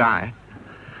not to die.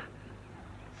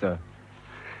 Sir.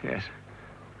 Yes.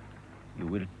 You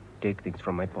will take things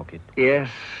from my pocket. Yes.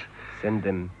 Send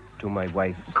them to my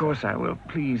wife. Of course I will.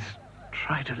 Please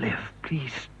try to live.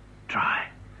 Please try.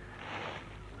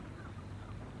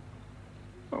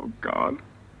 Oh, God.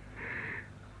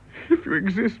 If you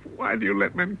exist, why do you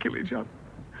let men kill each other?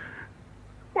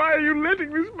 Why are you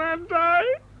letting this man die?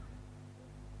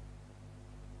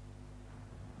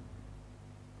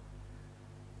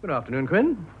 Good afternoon,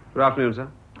 Quinn. Good afternoon,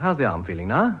 sir. How's the arm feeling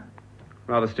now?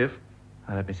 Rather stiff.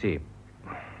 Let me see.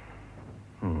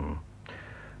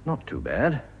 Not too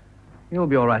bad. You'll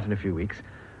be all right in a few weeks.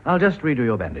 I'll just redo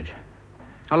your bandage.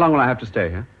 How long will I have to stay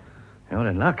here? You're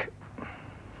in luck.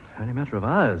 Only a matter of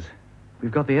hours.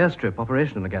 We've got the airstrip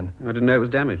operational again. I didn't know it was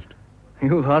damaged.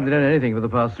 You've hardly done anything for the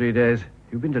past 3 days.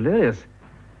 You've been delirious.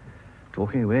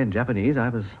 Talking away in Japanese, I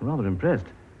was rather impressed.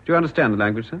 Do you understand the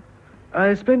language, sir?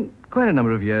 I spent quite a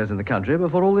number of years in the country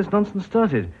before all this nonsense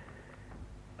started.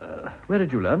 Where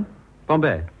did you learn?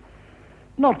 Bombay.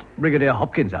 Not Brigadier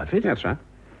Hopkins' outfit? That's right.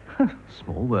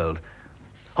 Small world.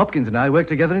 Hopkins and I worked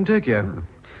together in Tokyo. Oh.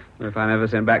 Well, if I'm ever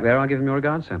sent back there, I'll give him your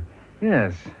regards, sir.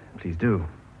 Yes, please do.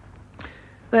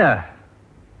 There.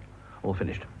 All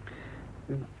finished.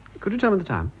 Could you tell me the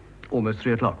time? Almost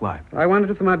 3 o'clock. Why? I wondered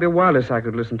if there might be a wireless I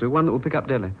could listen to, one that would pick up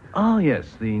Delhi. Ah, yes,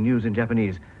 the news in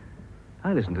Japanese.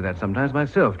 I listen to that sometimes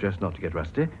myself, just not to get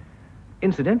rusty.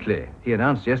 Incidentally, he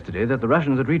announced yesterday that the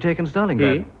Russians had retaken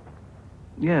Stalingrad. He?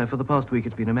 Yeah, for the past week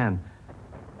it's been a man.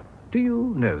 Do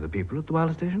you know the people at the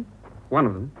wireless station? One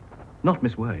of them? Not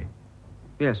Miss Way.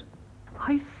 Yes.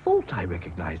 I thought I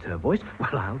recognized her voice.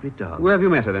 Well, I'll be darned. Where have you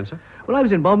met her then, sir? Well, I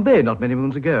was in Bombay not many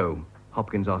moons ago.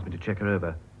 Hopkins asked me to check her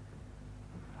over.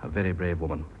 A very brave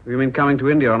woman. You mean coming to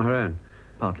India on her own?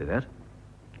 Partly that.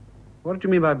 What did you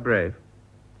mean by brave?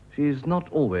 She's not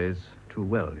always too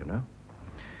well, you know.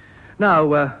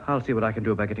 Now, I'll see what I can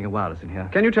do about getting a wireless in here.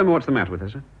 Can you tell me what's the matter with her,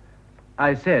 sir?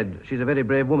 I said she's a very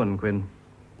brave woman, Quinn.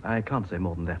 I can't say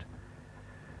more than that.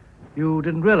 You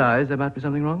didn't realize there might be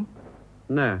something wrong?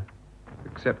 No.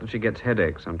 Except that she gets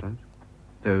headaches sometimes.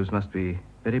 Those must be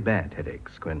very bad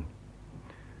headaches, Quinn.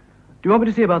 Do you want me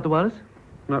to see about the wireless?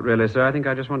 Not really, sir. I think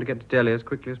I just want to get to Delhi as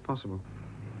quickly as possible.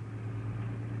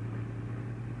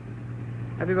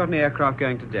 Have you got any aircraft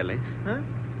going to Delhi? Huh?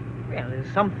 Well,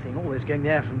 there's something always going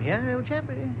there from here, old chap.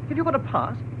 Have you got a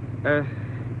pass?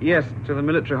 Yes, to the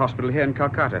military hospital here in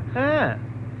Calcutta. Ah.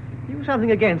 You've something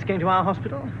against going to our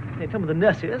hospital? They tell me the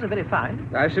nurses are very fine.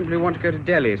 I simply want to go to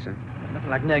Delhi, sir. Nothing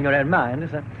like knowing your own mind,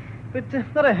 is there? But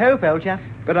not a hope, old chap.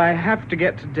 But I have to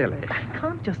get to Delhi. I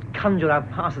can't just conjure up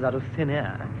passes out of thin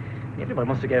air. Everyone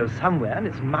wants to go somewhere, and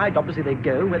it's my job to see they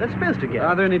go where they're supposed to go.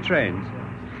 Are there any trains?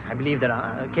 I believe there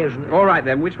are, occasionally. All right,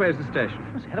 then. Which way is the station?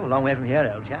 It's a hell of a long way from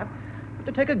here, old chap. But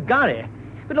to take a gurry.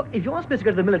 But look, if you're supposed to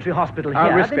go to the military hospital here...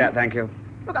 I'll risk that, thank you.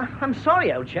 Look, I'm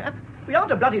sorry, old chap. We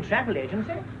aren't a bloody travel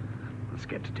agency. Let's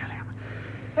get to Delhi.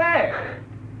 Hey!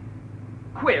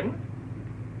 Quinn?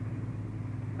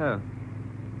 Oh.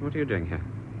 What are you doing here?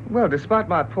 Well, despite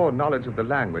my poor knowledge of the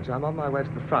language, I'm on my way to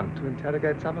the front to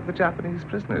interrogate some of the Japanese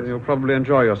prisoners. Well, you'll probably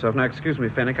enjoy yourself. Now, excuse me,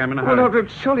 Fennick, I'm in a hurry. Well, no,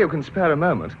 surely you can spare a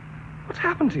moment. What's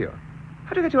happened to you? How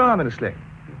did you get your arm in a sling?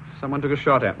 Someone took a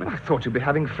shot at me. I thought you'd be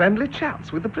having friendly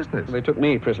chats with the prisoners. They took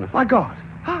me prisoner. My God.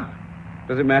 How?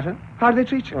 Does it matter? How do they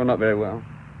treat you? Oh, not very well.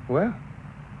 Well,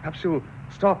 perhaps you'll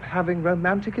stop having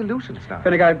romantic illusions now.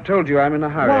 Fennick, I told you I'm in a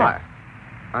hurry. Why?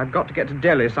 I've got to get to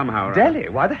Delhi somehow. Delhi?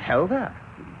 Why the hell there?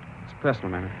 It's a personal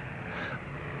matter.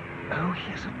 Oh,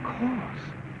 yes, of course.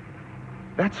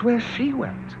 That's where she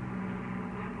went.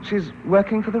 She's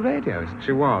working for the radio, isn't she?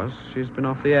 She was. She's been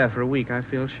off the air for a week. I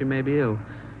feel she may be ill.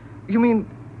 You mean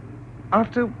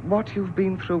after what you've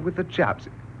been through with the Japs?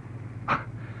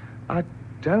 I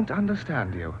don't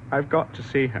understand you. I've got to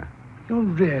see her. You're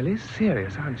really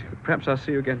serious, aren't you? Perhaps I'll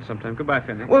see you again sometime. Goodbye,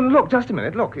 Fennick. Well, look, just a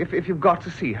minute. Look, if you've got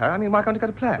to see her, I mean, why can't you go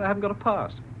to play? I haven't got a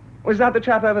pass. Was that the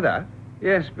chap over there?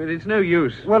 Yes, but it's no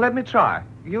use. Well, let me try.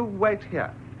 You wait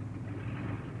here.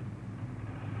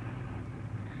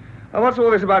 Now, what's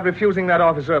all this about refusing that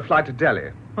officer a flight to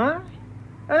Delhi? What?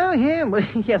 Oh, him. Well,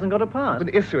 he hasn't got a pass.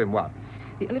 But issue him one.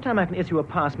 The only time I can issue a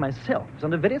pass myself is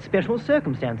under very special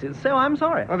circumstances, so I'm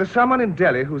sorry. Well, there's someone in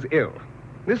Delhi who's ill.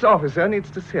 This officer needs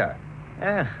to see her.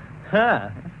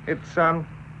 Her? It's,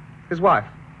 his wife.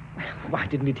 Why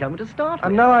didn't he tell me to start with?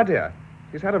 I've no idea.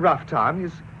 He's had a rough time.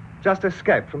 He's just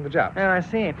escaped from the Japs. Oh, I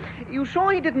see. You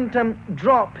sure he didn't,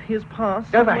 drop his pass?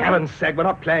 Oh, for heaven's sake, we're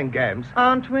not playing games.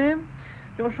 Aren't we?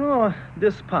 You're sure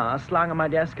this pass lying on my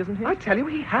desk isn't his? I tell you,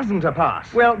 he hasn't a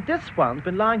pass. Well, this one's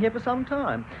been lying here for some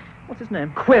time. What's his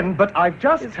name? Quinn, but I've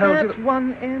just told you... Is that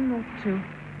one N or two?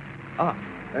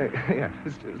 Yeah,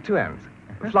 it's two N's.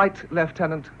 Flight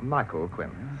Lieutenant Michael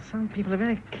Quinn. Some people are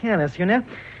very careless, you know. You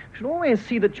should always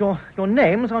see that your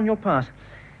name's on your pass.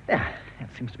 There, that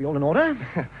seems to be all in order.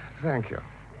 Thank you.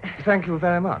 Thank you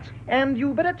very much. And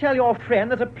you better tell your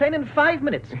friend there's a plane in 5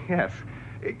 minutes. Yes.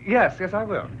 Yes, I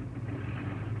will.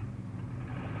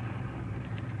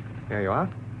 Here you are.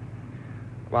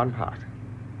 One part.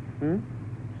 Oh.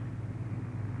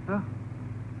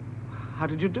 How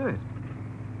did you do it?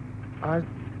 I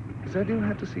said you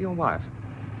had to see your wife.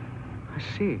 I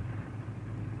see.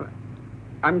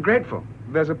 I'm grateful.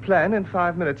 There's a plane in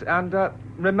 5 minutes, and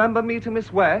remember me to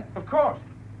Miss Way? Of course.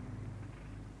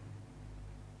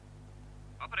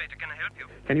 Operator, can I help you?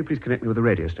 Can you please connect me with the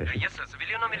radio station? Yes, sir.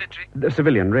 Civilian or military? The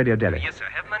civilian, Radio Delhi. Yes, sir.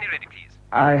 Have money ready, please.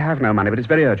 I have no money, but it's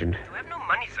very urgent. You have no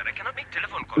money, sir. I cannot make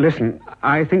telephone calls. Listen,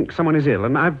 I think someone is ill,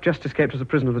 and I've just escaped as a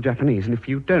prisoner of the Japanese, and if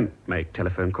you don't make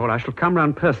telephone call, I shall come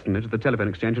round personally to the telephone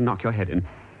exchange and knock your head in.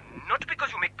 Not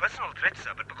because you make personal threats,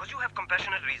 sir, but because you have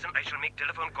compassionate reason, I shall make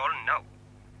telephone call now.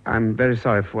 I'm very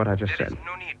sorry for what I just said. There is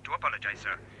no need to apologize,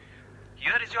 sir.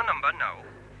 Here is your number now.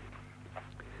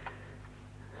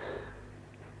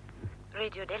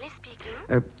 Radio Delhi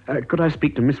speaking. Could I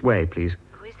speak to Miss Way, please?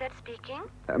 Who is that speaking?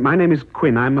 My name is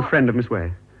Quinn. I'm a friend of Miss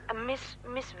Way.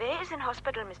 Miss Way is in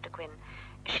hospital, Mr. Quinn.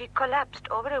 She collapsed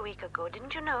over a week ago,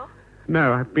 didn't you know?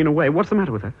 No, I've been away. What's the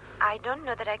matter with her? I don't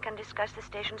know that I can discuss the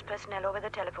station's personnel over the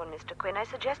telephone, Mr. Quinn. I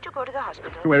suggest you go to the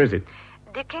hospital. Where is it?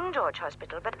 The King George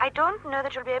Hospital, but I don't know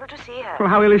that you'll be able to see her. Well,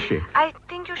 how ill is she? I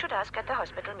think you should ask at the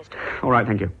hospital, Mr. Quinn. All right,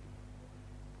 thank you.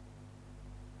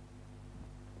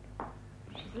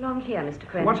 She's along here, Mr.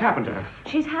 Quinn. What's happened to her?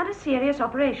 She's had a serious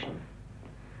operation.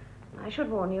 I should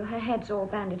warn you, her head's all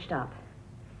bandaged up.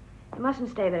 You mustn't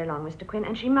stay very long, Mr. Quinn,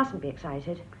 and she mustn't be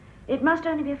excited. It must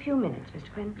only be a few minutes,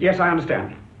 Mr. Quinn. Yes, I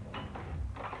understand.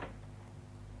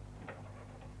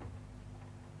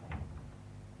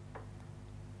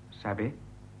 Sabby?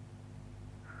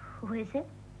 Who is it?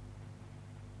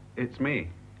 It's me.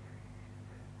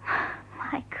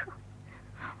 Michael.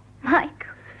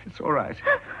 Michael. It's all right.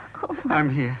 Oh,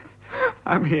 I'm here.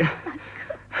 I'm here.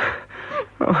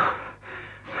 Oh.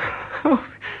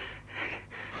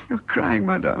 You're crying,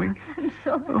 my darling. I'm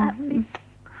so happy.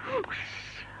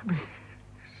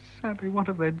 Sabby, what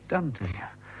have they done to you?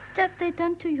 What have they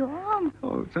done to your arm?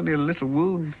 Oh, it's only a little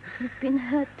wound. You've been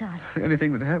hurt, darling. The only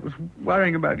thing that hurt was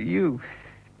worrying about you.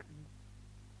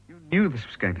 You knew this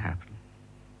was going to happen.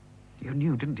 You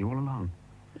knew, didn't you, all along?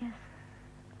 Yes,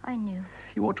 I knew.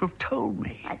 You ought to have told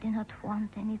me. I did not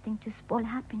want anything to spoil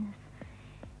happiness.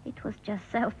 It was just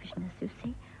selfishness, you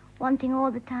see. Wanting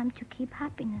all the time to keep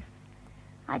happiness.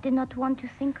 I did not want to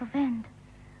think of end.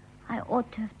 I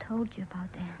ought to have told you about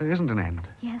end. There isn't an end.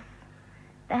 Yes,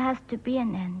 there has to be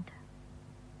an end.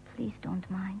 Please don't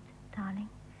mind, darling,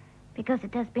 because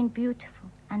it has been beautiful,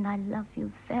 and I love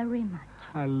you very much.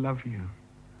 I love you.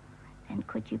 And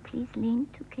could you please lean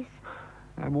to kiss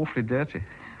me? I'm awfully dirty.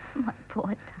 My poor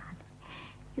darling.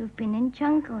 You've been in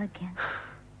jungle again.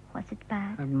 Was it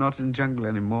bad? I'm not in jungle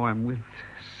anymore. I'm with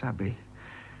Sabby.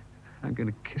 I'm going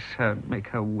to kiss her and make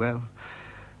her well.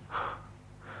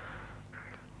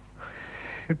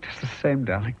 You're just the same,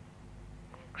 darling.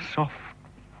 Soft,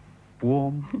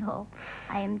 warm. No,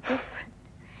 I am different.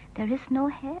 There is no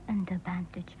hair under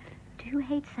bandage. Do you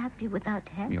hate Sabby without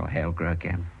hair? Your hair will grow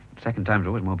again. Second time's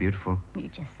always more beautiful. You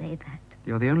just say that.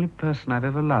 You're the only person I've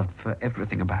ever loved for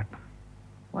everything about me.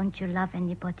 Won't you love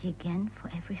anybody again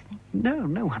for everything? No,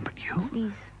 no one but you.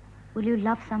 Please, will you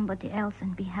love somebody else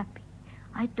and be happy?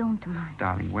 I don't mind.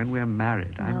 Darling, when we're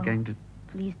married, No, I'm going to...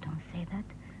 Please don't say that.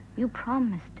 You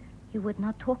promised you would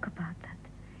not talk about that.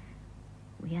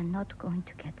 We are not going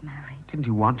to get married. Didn't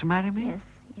you want to marry me?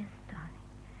 Yes, darling.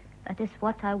 That is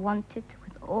what I wanted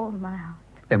with all my heart.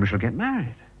 Then we shall get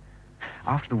married.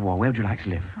 After the war, where would you like to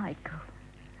live? Michael,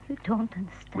 you don't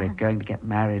understand. We're going to get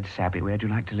married, Sabby. Where would you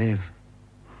like to live?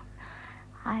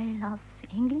 I love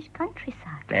English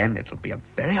countryside. Then it'll be a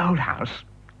very old house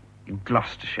in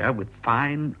Gloucestershire with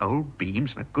fine old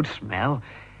beams and a good smell.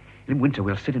 In winter,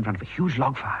 we'll sit in front of a huge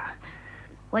log fire.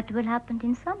 What will happen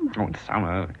in summer? Oh, in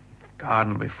summer, the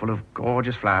garden will be full of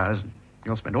gorgeous flowers.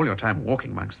 You'll spend all your time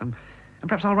walking amongst them. And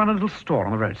perhaps I'll run a little store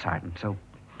on the roadside and sell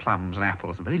plums and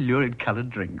apples and very lurid coloured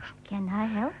drinks. Can I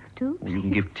help, too? Well, you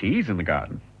can give teas in the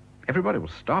garden. Everybody will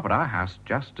stop at our house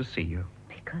just to see you.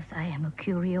 Because I am a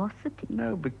curiosity.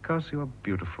 No, because you're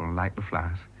beautiful like the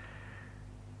flowers.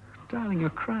 Darling, you're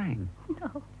crying.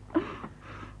 No.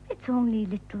 It's only a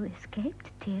little escaped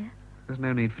tear. There's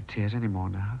no need for tears anymore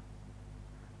now.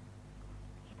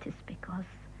 It is because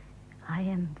I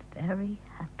am very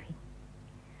happy.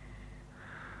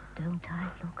 Don't I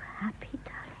look happy,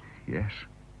 darling? Yes.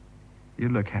 You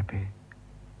look happy.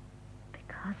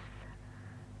 Because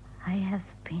I have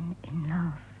been in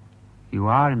love. You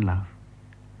are in love.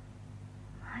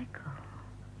 Michael,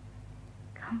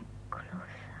 come closer.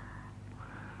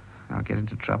 I'll get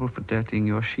into trouble for dirtying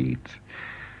your sheets.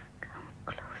 Come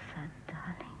closer,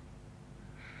 darling.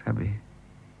 Sabby.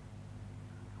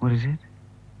 What is it?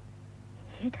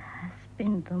 It has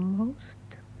been the most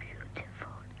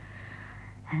beautiful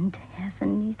and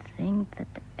heavenly thing that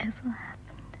ever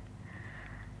happened.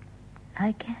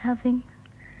 Like having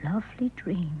lovely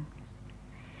dreams.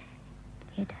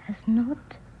 It has not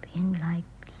been like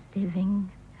living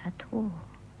at all.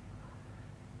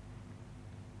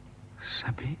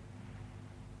 Sabby?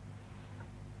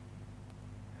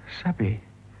 Sabby?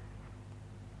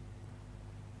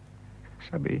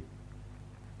 Sabby?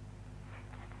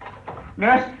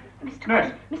 Nurse?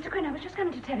 Nurse? Mr. Quinn, I was just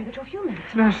coming to tell you that you're a few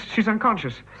minutes. Nurse, she's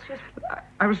unconscious.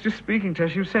 I was just speaking to her.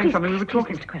 She was saying something. We were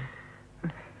talking. Mr. Quinn.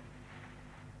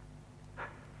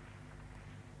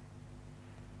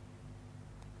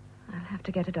 I'll have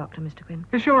to get a doctor, Mr. Quinn.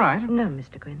 Is she all right? No,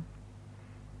 Mr. Quinn.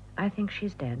 I think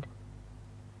she's dead.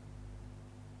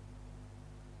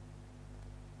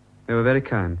 They were very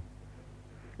kind.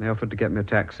 They offered to get me a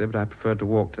taxi, but I preferred to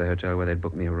walk to the hotel where they'd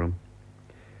booked me a room.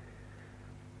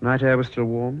 Night air was still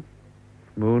warm.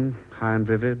 Moon, high and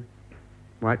vivid.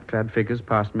 White-clad figures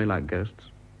passed me like ghosts.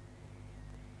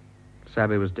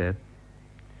 Sabby was dead.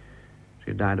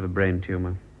 She died of a brain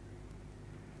tumor. There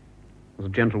was a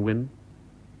gentle wind.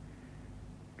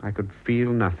 I could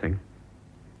feel nothing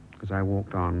as I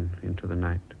walked on into the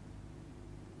night.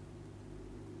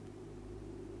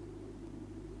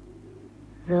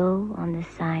 Though on the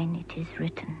sign it is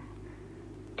written,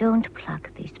 don't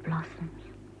pluck these blossoms.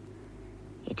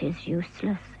 It is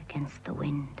useless against the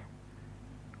wind,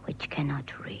 which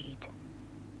cannot read.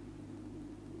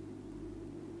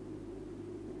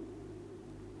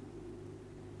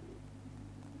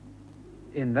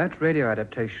 In that radio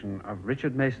adaptation of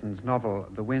Richard Mason's novel,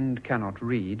 The Wind Cannot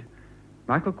Read,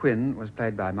 Michael Quinn was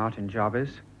played by Martin Jarvis,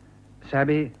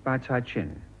 Sabby by Tsai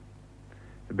Chin.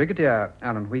 The Brigadier,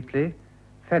 Alan Wheatley,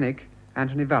 Fenwick,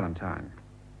 Anthony Valentine.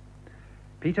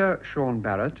 Peter, Sean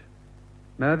Barrett,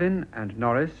 Mervyn and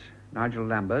Norris, Nigel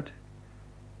Lambert,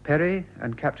 Perry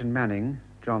and Captain Manning,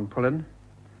 John Pullen,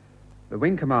 the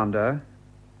Wing Commander,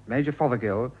 Major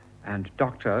Fothergill and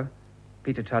Doctor,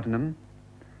 Peter Tuddenham,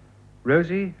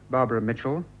 Rosie, Barbara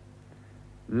Mitchell,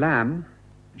 Lamb,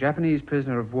 Japanese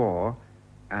prisoner of war,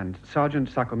 and Sergeant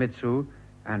Sakomitsu,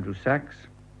 Andrew Sachs,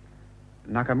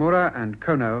 Nakamura and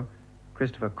Kono,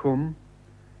 Christopher Kum,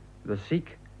 the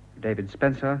Sikh, David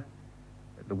Spencer,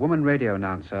 the woman radio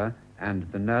announcer,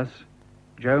 and the nurse,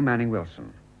 Joe Manning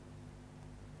Wilson.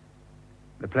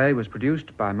 The play was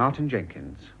produced by Martin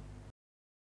Jenkins.